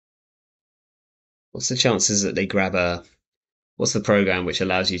 What's the chances that they grab what's the program which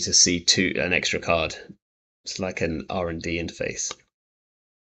allows you to see an extra card? It's like an R&D interface.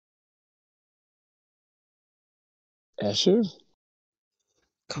 Escher?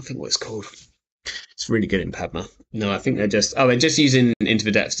 Can't think what it's called. It's really good in Padma. No, I think they're just using Into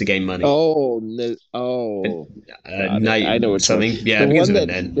the Depths to gain money. Oh, no. Oh. I know it's something. One. Yeah, because of an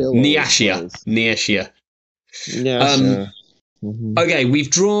N. Neasia. Yeah. Okay, we've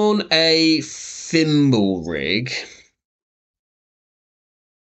drawn a Thimble Rig.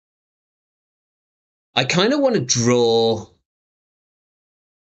 I kind of want to draw.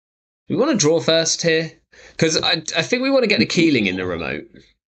 We want to draw first here because I think we want to get the Keeling in the remote.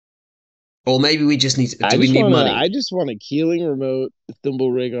 Or maybe we just need. Do we need money? I just want a Keeling remote, a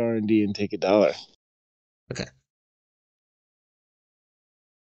Thimble Rig R&D, and take $1. Okay.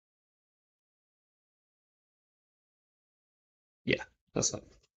 Yeah, that's fine.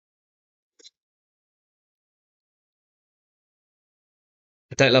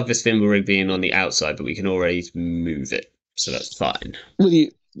 I don't love this Thimble Rig being on the outside, but we can already move it, so that's fine. Well,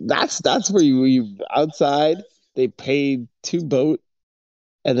 that's where you outside. They paid 2 boat,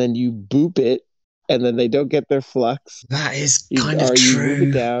 and then you boop it. And then they don't get their flux. That is kind of true. You move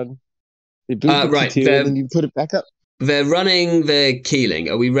it down. They boop it to 2, and then you put it back up. They're running their Keeling.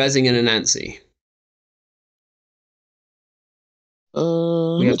 Are we resing in a Nancy?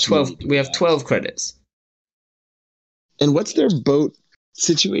 We have 12. We have 12 credits. And what's their boat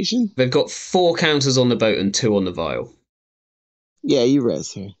situation? They've got 4 counters on the boat and 2 on the vial. Yeah, you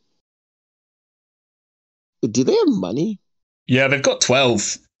res her. But do they have money? Yeah, they've got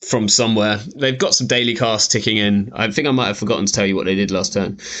 12 from somewhere. They've got some daily casts ticking in. I think I might have forgotten to tell you what they did last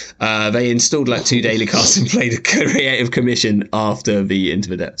turn. They installed like 2 daily casts and played a creative commission after the Into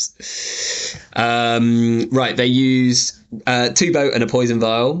the Depths. Right, they used 2 boat and a poison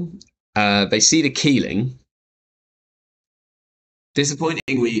vial. They see the Keeling.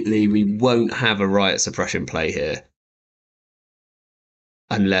 Disappointingly, we won't have a Riot Suppression play here.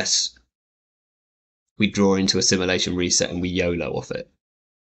 Unless we draw into Assimilation Reset and we YOLO off it.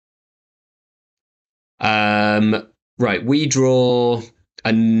 Right, we draw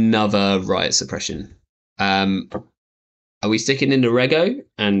another Riot Suppression. Are we sticking in the Rego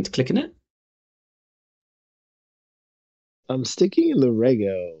and clicking it? I'm sticking in the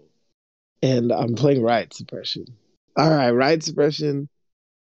Rego, and I'm playing Riot Suppression. All right, Riot Suppression.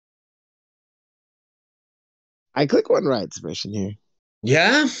 I click one Riot Suppression here.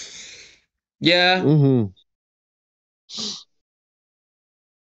 Yeah? Yeah. Mm-hmm.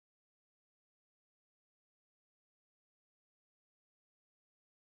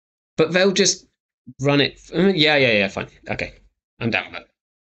 But they'll just run it. Yeah, fine. Okay. I'm down with that.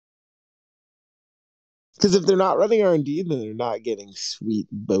 Because if they're not running R&D, then they're not getting sweet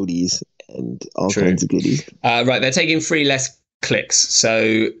boaties and all True. kinds of goodies. Right, they're taking 3 less clicks.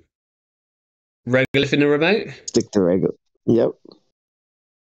 So, Regolith in the remote? Stick to Rego. Yep.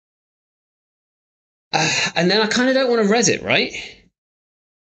 And then I kind of don't want to res it, right?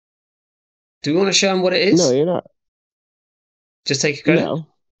 Do we want to show them what it is? No, you're not. Just take a credit? No.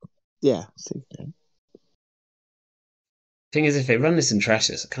 Yeah. Stick to that. Thing is, if they run this and trash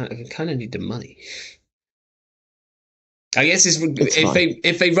this, I kind of need the money. I guess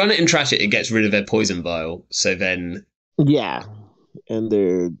if they run it and trash it, it gets rid of their poison vial. So then, yeah, and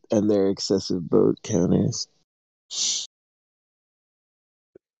their excessive boat counters.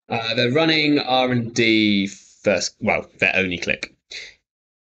 they're running R&D first. Well, their only click.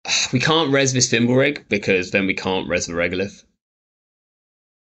 We can't res this Fimbulrig because then we can't res the Regolith.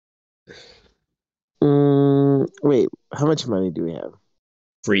 Wait, how much money do we have?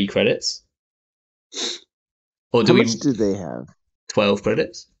 3 credits. Or How much do they have? 12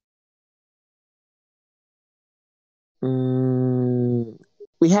 credits.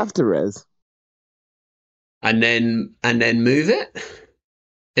 We have to res. And then move it?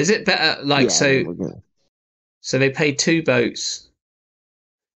 Is it better like so they pay 2 boats.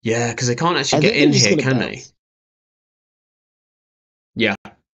 Yeah, because they can't actually get in here, can they? Yeah.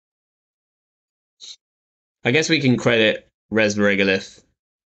 I guess we can credit res the Regolith,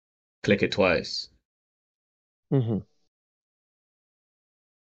 click it twice. Mm-hmm.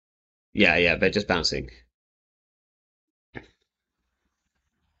 Yeah, they're just bouncing.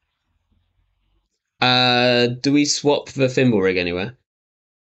 Do we swap the Fimbulrig anywhere?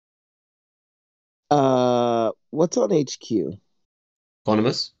 What's on HQ?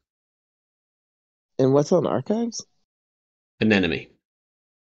 Eponymous? And what's on Archives? Anemone.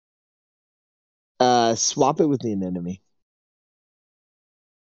 Swap it with the anemone.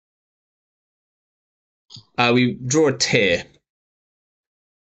 We draw a tier.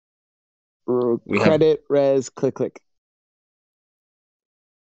 Credit, res, click.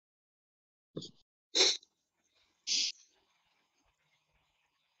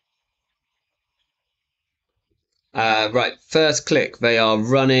 Right, first click. They are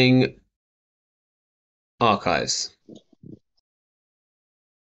running Archives.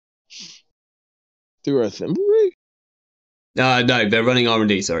 Through a Fimbulrig? No, they're running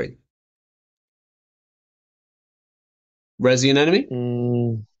R&D, sorry. Res the enemy?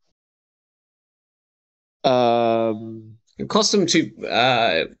 It'll cost them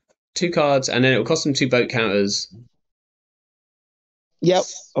 2 cards, and then it'll cost them 2 boat counters. Yep,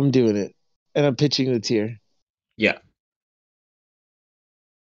 I'm doing it. And I'm pitching the tier. Yeah.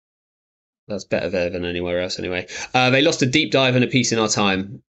 That's better there than anywhere else anyway. They lost a deep dive and a piece in our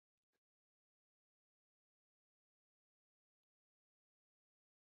time.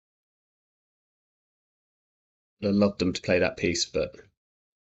 I'd love them to play that piece, but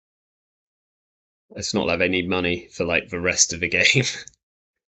it's not like they need money for like the rest of the game.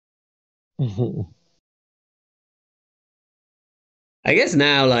 I guess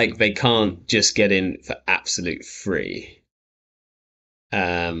now like they can't just get in for absolute free.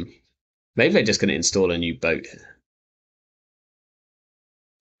 Maybe they're just going to install a new boat.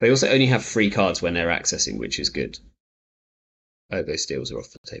 They also only have 3 cards when they're accessing, which is good. Oh, those steals are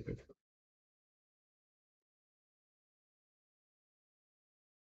off the table.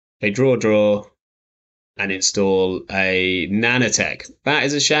 They draw, and install a nanotech. That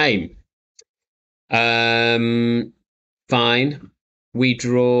is a shame. Fine. We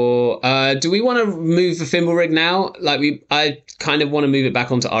draw. Do we want to move the thimble rig now? I kind of want to move it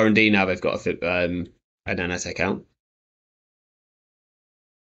back onto R&D now. They've got a nanotech out.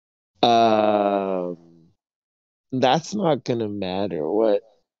 That's not gonna matter. What?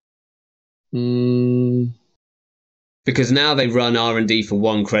 Because now they run R&D for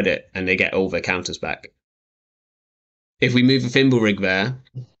 1 credit and they get all their counters back. If we move the thimble rig there,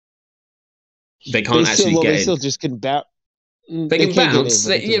 they can't actually get. They still just can bounce. They can bounce.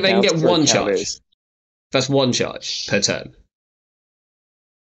 They can get 1 charge. That's 1 charge per turn.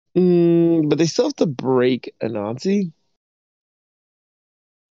 But they still have to break Anansi.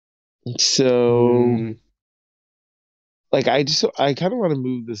 So, like, I kind of want to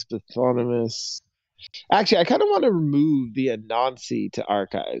move this Bathynomus. Actually, I kind of want to remove the Anansi to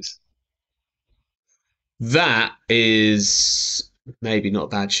archives. That is maybe not a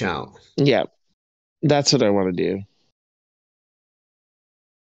bad shout. Yeah, that's what I want to do.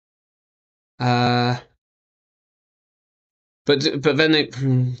 But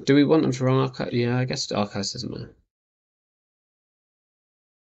then do we want them for archive? Yeah, I guess archives doesn't matter.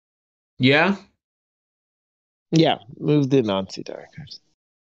 Yeah. Yeah, move the Anansi to archives.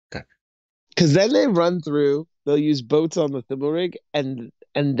 Okay. Because then they run through. They'll use boats on the thimble rig, and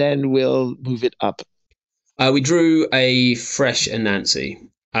then we'll move it up. We drew a fresh Anansi.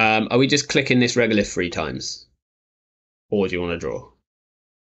 Are we just clicking this regolith 3 times, or do you want to draw?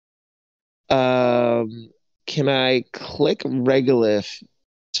 Can I click regolith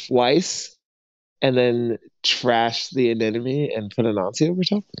twice and then trash the enemy and put Anansi over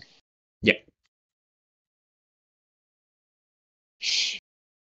top? Yeah.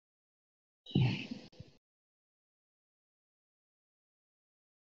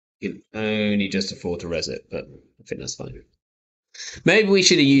 You can only just afford to res it, but I think that's fine. Maybe we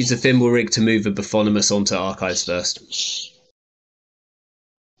should have used the thimble rig to move the Bathynomus onto archives first.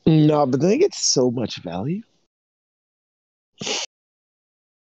 No, but then it gets so much value.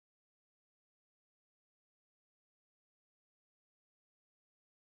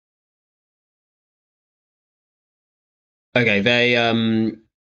 Okay, they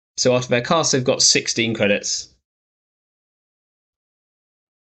so after their cast they've got 16 credits.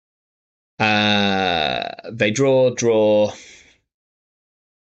 They draw.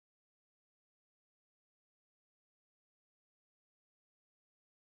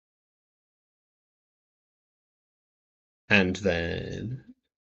 And then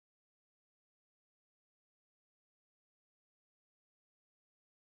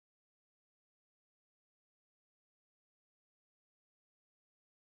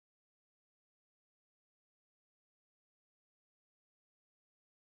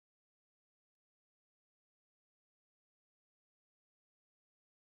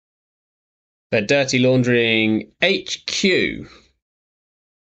they're dirty laundering HQ.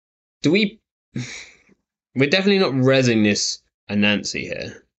 Do we? We're definitely not resing this Anansi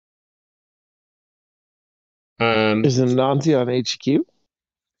here. Is Anansi on HQ?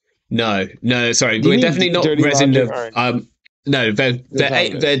 No, sorry. We're definitely not resing the. No,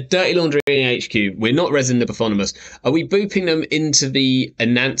 they're dirty laundering HQ. We're not resing the Bathynomus. Are we booping them into the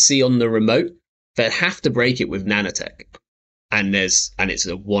Anansi on the remote? They'd have to break it with nanotech, and it's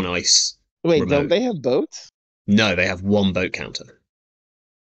a 1 ice. Wait, remote. Don't they have boats? No, they have 1 boat counter.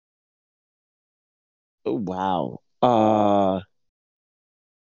 Oh, wow.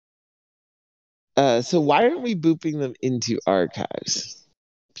 So why aren't we booping them into archives?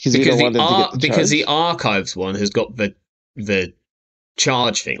 Because we don't want them to get the charge? Because the archives one has got the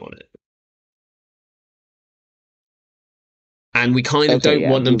charge thing on it. And we kind of don't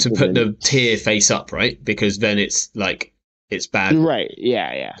want them to put the tier face up, right? Because then it's bad. Right,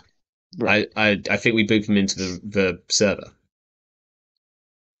 yeah. Right. I think we boop them into the server.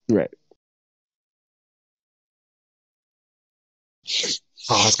 Right.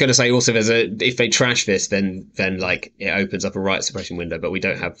 I was going to say also if they trash this, then like it opens up a Riot Suppression window, but we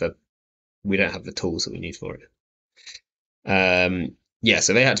don't have the tools that we need for it.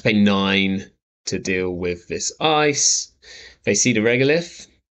 So they had to pay 9 to deal with this ice. They see the regolith.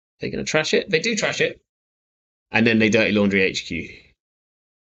 They're going to trash it. They do trash it, and then they dirty laundry HQ.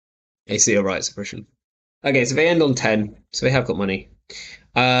 They see a Riot Suppression. Okay, so they end on 10, so they have got money.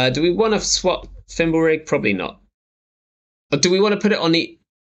 Do we want to swap thimble rig? Probably not. Or do we want to put it on the...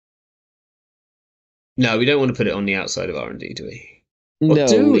 No, we don't want to put it on the outside of R&D, do we? Or no,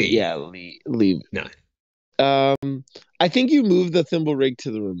 do we? Yeah, leave. No. I think you move the thimble rig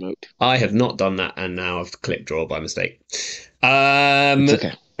to the remote. I have not done that, and now I've clicked draw by mistake. It's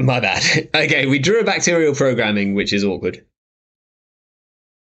okay. My bad. Okay, we drew a bacterial programming, which is awkward.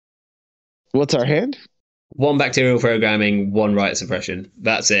 What's our hand? One bacterial programming, one riot suppression.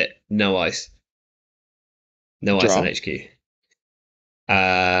 That's it. No ice. No ice on Draw. HQ.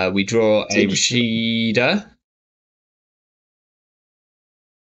 We draw a Rashida.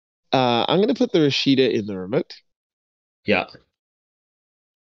 I'm going to put the Rashida in the remote. Yeah.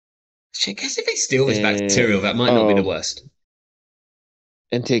 I guess if they steal this bacterial, that might not be the worst.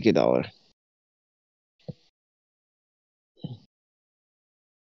 And take $1.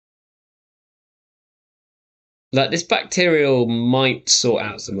 Like, this bacterial might sort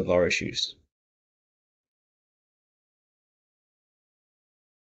out some of our issues.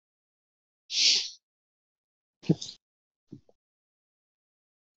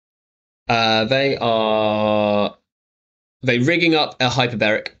 They rigging up a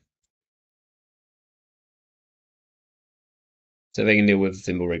hyperbaric. So they can deal with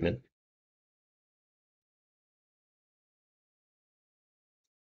Thimble Rigman.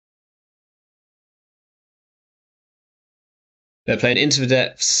 They're playing Into the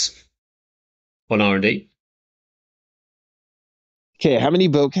Depths on R&D. Okay, how many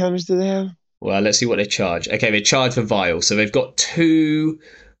boat counters do they have? Well, let's see what they charge. Okay, they charge for vial. So they've got 2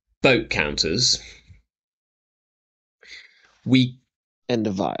 boat counters. And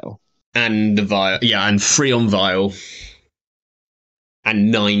a vial. And the vial. Yeah, and 3 on vial.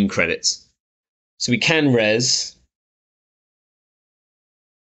 And 9 credits. So we can res.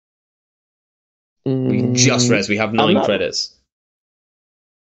 We can just res. We have 9 credits.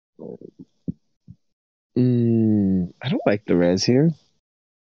 I don't like the res here.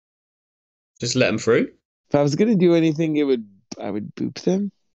 Just let them through. If I was gonna do anything, I would boop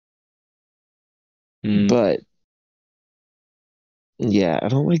them. But yeah, I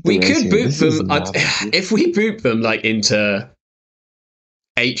don't like the res could here. boop them. If we boop them like into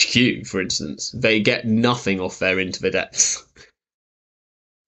HQ, for instance, they get nothing off their Into the Depths.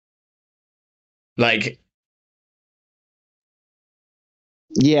 Like,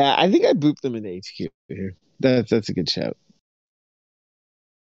 yeah, I think I booped them in HQ here. That's a good shout.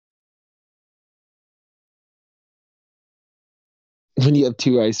 When you have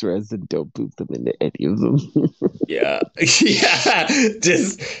 2 ice res, then don't boop them into any of them. yeah.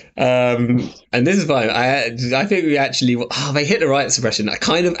 Just and this is fine. I think we actually they hit the Riot Suppression. I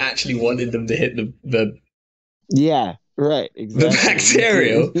kind of actually wanted them to hit the yeah, right, exactly. The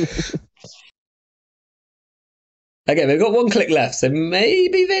bacterial. Okay, they've got 1 click left, so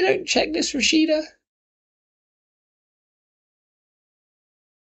maybe they don't check this Rashida.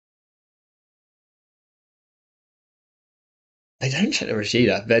 They don't check the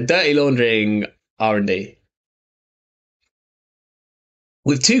Rashida. They're dirty laundering R&D.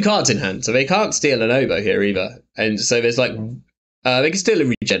 With 2 cards in hand, so they can't steal an oboe here either. And so there's like... they can steal a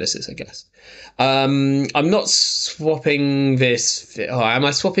regenesis, I guess. I'm not swapping this... Oh, am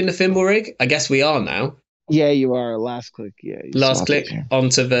I swapping the thimble rig? I guess we are now. Yeah, you are. Last click, yeah. Last click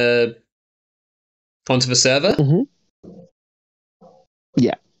onto the server? Mm-hmm.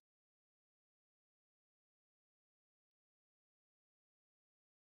 Yeah.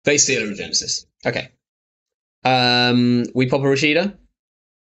 They steal a regenesis. Okay. We pop a Rashida?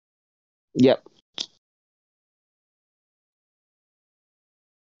 Yep.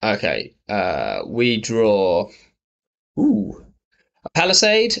 Okay. We draw a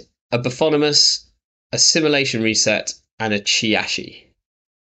Palisade, a Baphonomus, a Simulation Reset, and a Chiashi.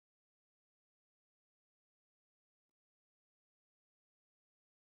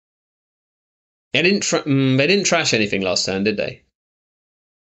 They didn't trash anything last turn, did they?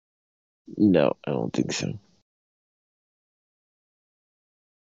 No, I don't think so.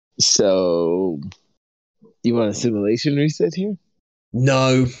 So, you want a Simulation Reset here?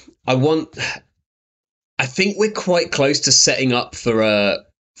 No, I think we're quite close to setting up for a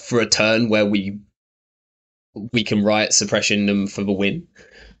turn where we can Riot Suppression them for the win,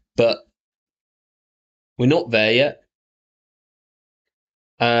 but we're not there yet.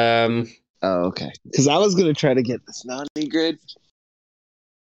 Oh, okay. Because I was gonna try to get this Nani grid.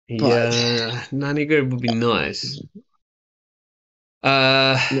 Yeah, Nani grid would be nice.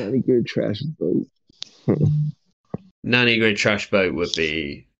 Nani grid trash boat. Nani grid trash boat would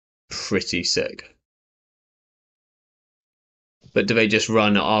be pretty sick. But do they just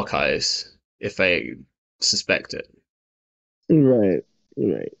run archives if they suspect it? Right.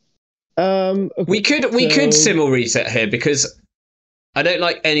 Okay, we could Simul Reset here because I don't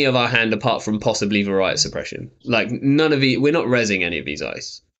like any of our hand apart from possibly the Riot Suppression. Like, none of we're not rezzing any of these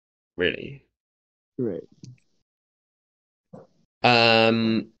ice, really. Right.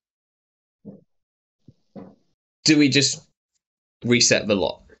 Do we just reset the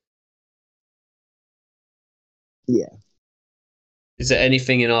lot? Yeah. Is there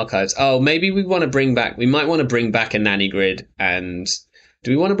anything in archives? Oh, maybe we want to bring back. We might want to bring back a nanny grid, and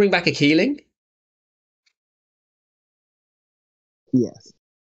do we want to bring back a Keeling? Yes.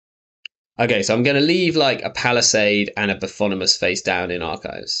 Okay, so I'm going to leave like a Palisade and a Bathynomus face down in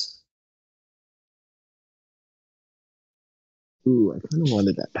archives. Ooh, I kind of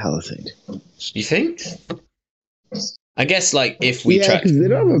wanted that Palisade. You think? I guess like if we yeah, because they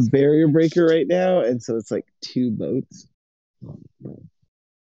don't have a barrier breaker right now, and so it's like 2 boats.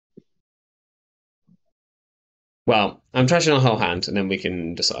 Well, I'm trashing our whole hand, and then we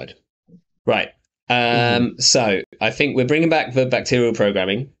can decide. Right. So I think we're bringing back the bacterial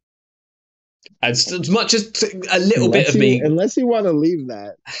programming. As much as a little bit of me, unless you want to leave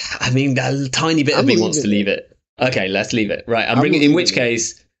that. I mean, a tiny bit of me wants to leave it. Okay, let's leave it. Right, in which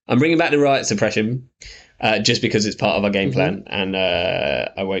case, I'm bringing back the Riot Suppression, just because it's part of our game plan, and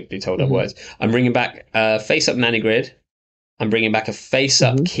I won't be told otherwise. I'm bringing back face up nanny grid. I'm bringing back a face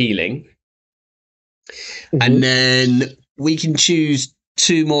up Keeling, and then we can choose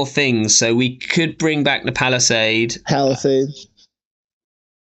 2 more things. So we could bring back the Palisade.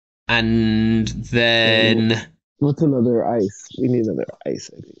 And then what's another ice? We need another ice,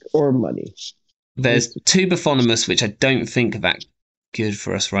 I think, or money. There's 2 Bathynomus, which I don't think are that good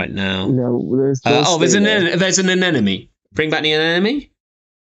for us right now. No, there's an anemone. Bring back the anemone.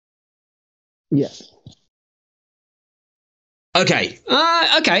 Yes. Okay.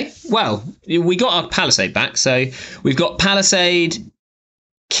 Okay. Well, we got our Palisade back, so we've got Palisade,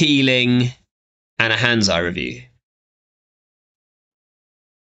 Keeling, and a Hand's Eye review.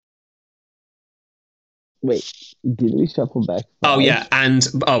 Wait, did we shuffle back? 5? Oh yeah, and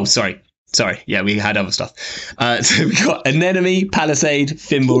sorry, yeah, we had other stuff. So we got Anemone, Palisade,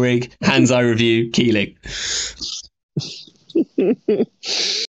 Thimble Rig, Hand's Eye review, Keeling.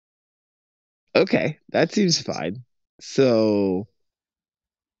 Okay, that seems fine. So,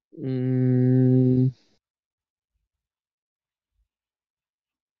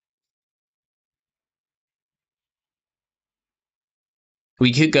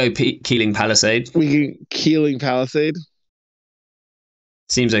 we could go Keeling Palisade. We can Keeling Palisade.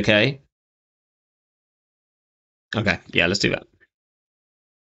 Seems okay. Okay, yeah, let's do that.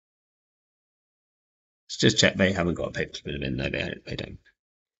 Let's just check they haven't got a paper spinner in. No, they don't.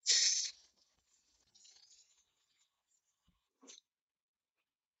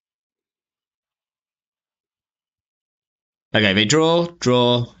 Okay, they draw.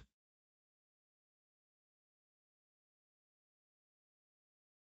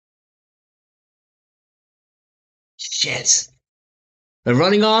 Shit. They're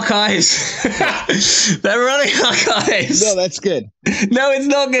running archives. They're running archives. No, that's good. No, it's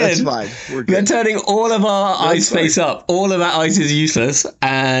not good. That's fine. We're good. They're turning all of our ice face up. All of that ice is useless,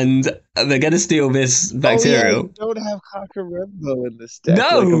 and they're going to steal this bacterial. Oh, yeah, we don't have Kakarembo in this deck.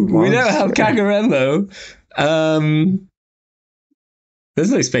 No, we don't have Kakarembo. There's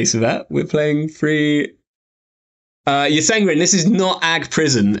no space for that. We're playing 3. Yasengrin, this is not Ag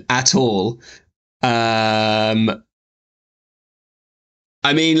Prison at all.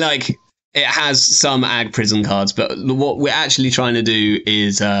 I mean, like, it has some Ag Prison cards, but what we're actually trying to do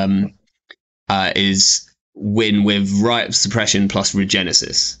is win with Riot Suppression plus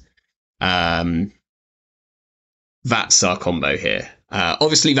Regenesis. That's our combo here.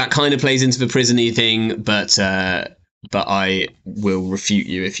 Obviously, that kind of plays into the prison-y thing, but I will refute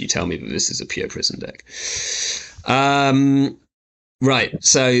you if you tell me that this is a pure prison deck. Right,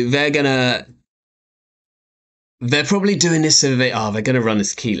 so they're probably doing this so they're going to run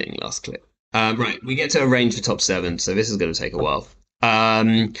this Keeling last clip. Right, we get to arrange for top 7, so this is going to take a while.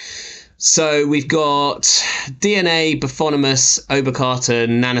 So we've got DNA, Bathynomus, Obercarter,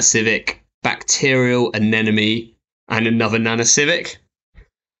 Nanocivic, Bacterial, Anemone, and another Nanocivic.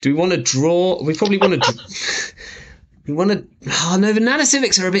 Do we want to draw? We probably want to... we want to... Oh, no, the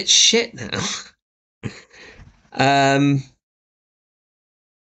Nanocivics are a bit shit now.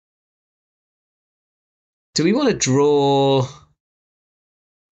 Do we want to draw?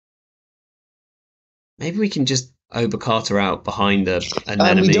 Maybe we can just Obercarter out behind an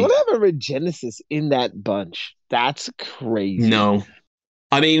enemy. We don't have a Regenesis in that bunch. That's crazy. No.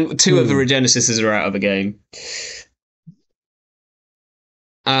 I mean, 2 of the Regenesises are out of the game.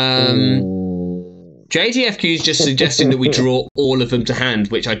 JGFQ is just suggesting that we draw all of them to hand,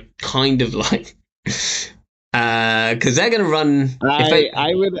 which I kind of like. Because they're going to run...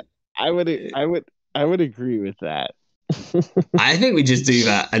 I would agree with that. I think we just do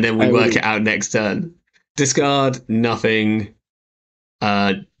that and then we work it out next turn. Discard, nothing.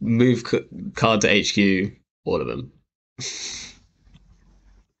 Move card to HQ, all of them.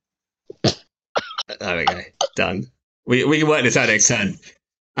 There we go. Done. We can work this out next turn.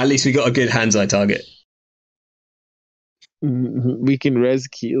 At least we got a good hand's eye target. We can res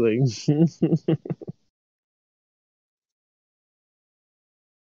Keeling.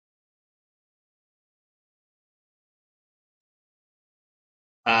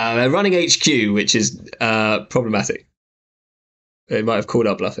 They're running HQ, which is problematic. They might have called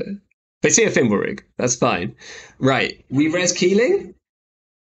our bluff here. They see a thimble rig. That's fine. Right. We res Keeling?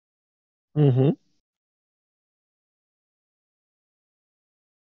 Mm-hmm.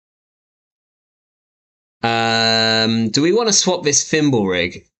 Do we want to swap this thimble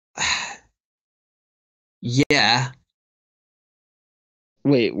rig? Yeah.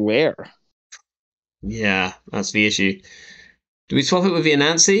 Wait, where? Yeah, that's the issue. Do we swap it with the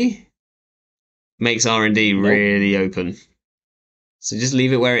Anansi? Makes R&D really open. So just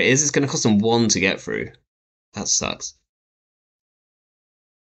leave it where it is. It's going to cost them 1 to get through. That sucks.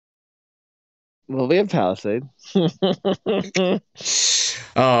 Well, we have Palisade.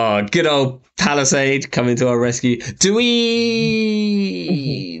 Oh, good old Palisade coming to our rescue. Do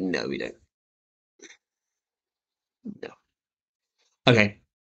we? No, we don't. No. Okay.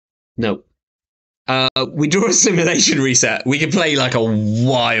 No. We draw a simulation reset. We can play like a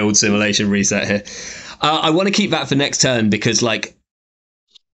wild simulation reset here. I want to keep that for next turn because like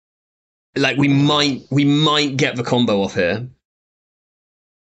we might get the combo off here.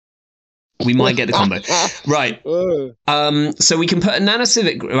 We might get the combo. Right. So we can put a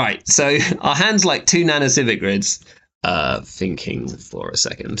nanocivic. Right. So our hand's like 2 nanocivic grids. Thinking for a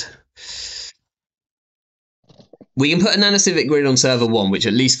second. We can put a nanocivic grid on server 1, which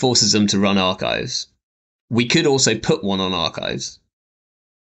at least forces them to run archives. We could also put one on archives.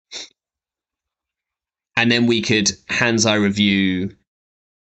 And then we could hand's eye review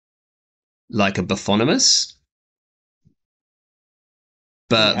like a Bathynomus.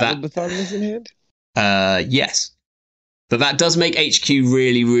 But have a Bathynomus in hand? Yes. But that does make HQ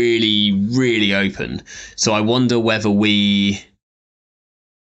really, really, really open. So I wonder whether we...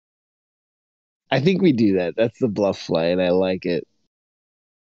 I think we do that. That's the bluff play, and I like it.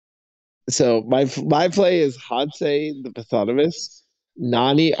 So my play is Hansei, the Bathynomus,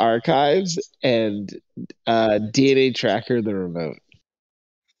 Nani Archives, and DNA Tracker, the remote.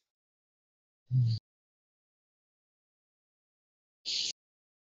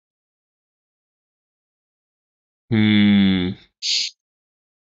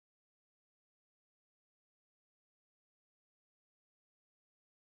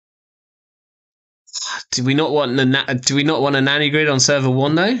 Do we not want a nanny grid on server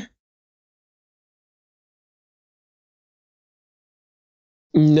 1 though?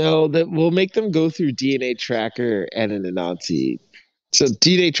 No, that will make them go through DNA Tracker and an Anansi. So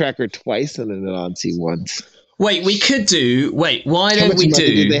DNA Tracker twice and an Anansi once. Wait, we could do. Wait, why don't we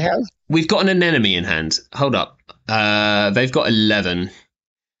do? Did they have? We've got an anemone in hand. Hold up. They've got 11.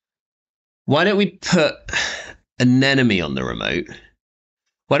 Why don't we put an enemy on the remote?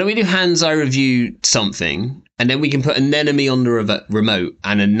 Why don't we do hand's eye review something, and then we can put an enemy on the remote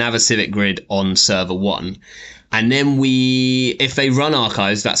and a Navicivic grid on server 1, and then if they run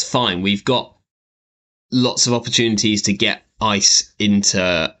archives, that's fine. We've got lots of opportunities to get ice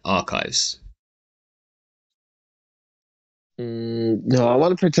into archives. No, I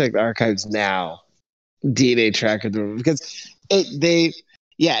want to protect archives now. DNA Tracker, because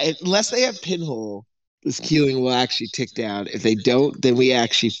unless they have Pinhole, this Keeling will actually tick down. If they don't, then we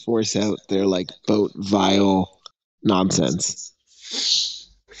actually force out their like boat vial nonsense.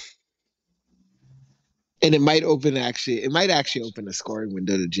 And it might actually open a scoring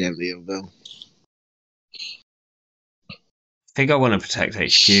window to jam the though. I think I want to protect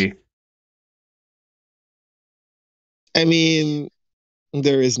HQ. I mean,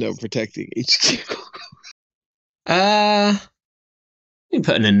 there is no protecting HQ. You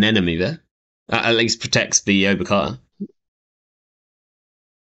put an enemy there. That at least protects the Obakata.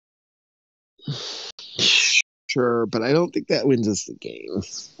 Sure, but I don't think that wins us the game.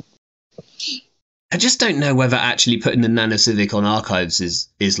 I just don't know whether actually putting the Nanocivic on archives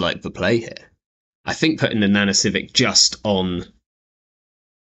is like the play here. I think putting the Nanocivic just on...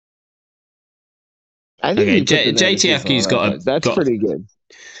 I think JTFQ's got pretty good.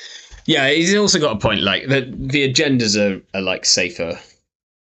 Yeah, he's also got a point. Like the agendas are like safer.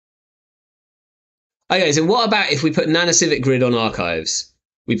 Okay, so what about if we put Nanocivic grid on archives?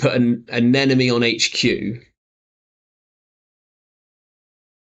 We put an enemy on HQ.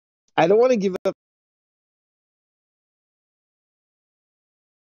 I don't want to give up.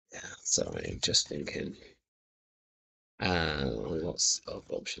 Yeah, sorry, just thinking. Lots of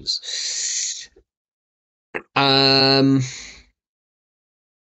options.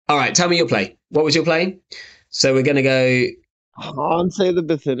 All right, tell me your play. What was your play? So we're gonna go. Hanse the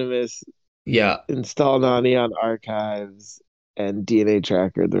Bathynomus, Yeah, install Nani on archives, and DNA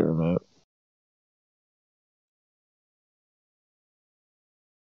tracker the remote.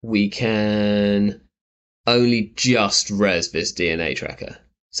 we can only just res this DNA tracker.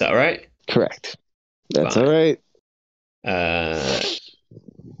 Is that all right? Correct. That's Fine. all right.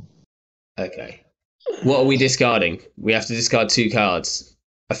 Okay. What are we discarding? We have to discard 2 cards.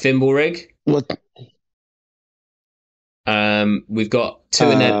 A Thimble Rig. What? We've got two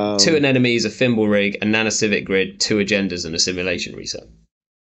anemones, a Thimble Rig, a Nanocivic Grid, 2 agendas, and a Simulation Reset.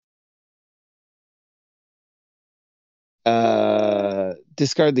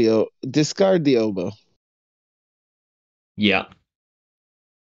 Discard the oboe. Yeah.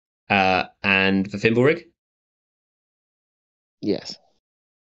 And the Thimble Rig? Yes.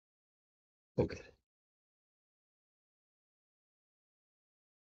 Okay.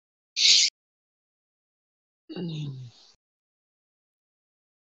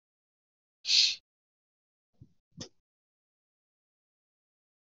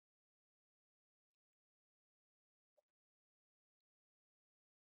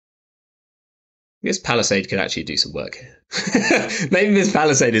 I guess Palisade could actually do some work here. Maybe this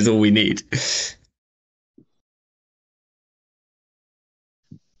Palisade is all we need.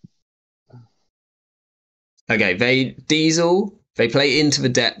 Okay, they play Into the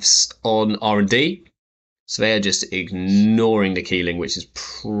Depths on R&D. So they are just ignoring the Keeling, which is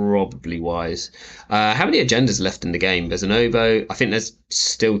probably wise. How many agendas left in the game? There's an oboe. I think there's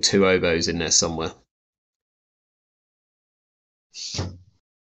still 2 oboes in there somewhere.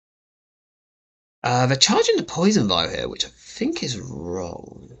 They're charging the poison vial here, which I think is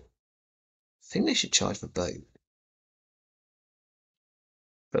wrong. I think they should charge the boat.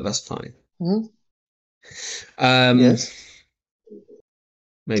 But that's fine. Mm-hmm. Yes.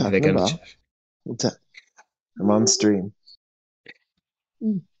 Maybe they're going to charge. I'm on stream.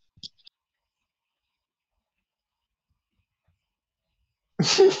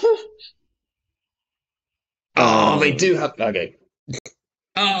 Oh, they do have. Okay.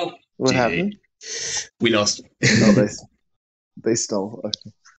 Oh, what happened? We lost. Oh, they stole.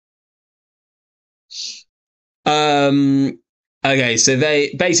 Okay, so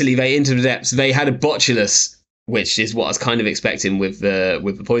they Into the Depths. They had a Botulus, which is what I was kind of expecting with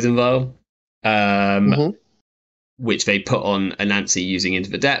the poison vial. Which they put on Anansi using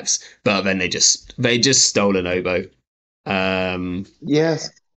Into the Depths, but then they just stole an oboe. Yes.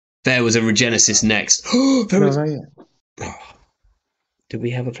 There was a regenesis next. Did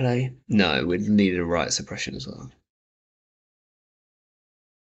we have a play? No, we needed a Riot Suppression as well.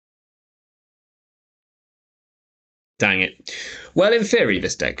 Dang it. Well, in theory,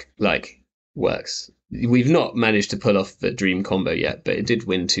 this deck works. We've not managed to pull off the dream combo yet, but it did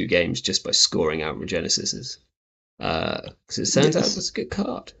win 2 games just by scoring out regenesises. Because it turns out it was a good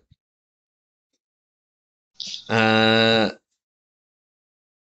card.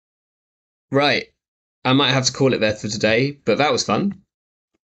 Right. I might have to call it there for today, but that was fun.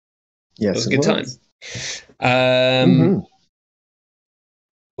 Yes, it was a good time.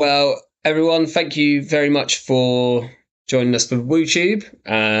 Well, everyone, thank you very much for joining us for WooTube.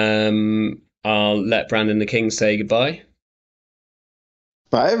 I'll let Brandon the King say goodbye.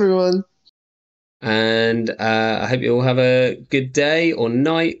 Bye, everyone. And I hope you all have a good day or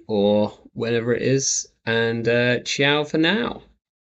night or whenever it is. And ciao for now.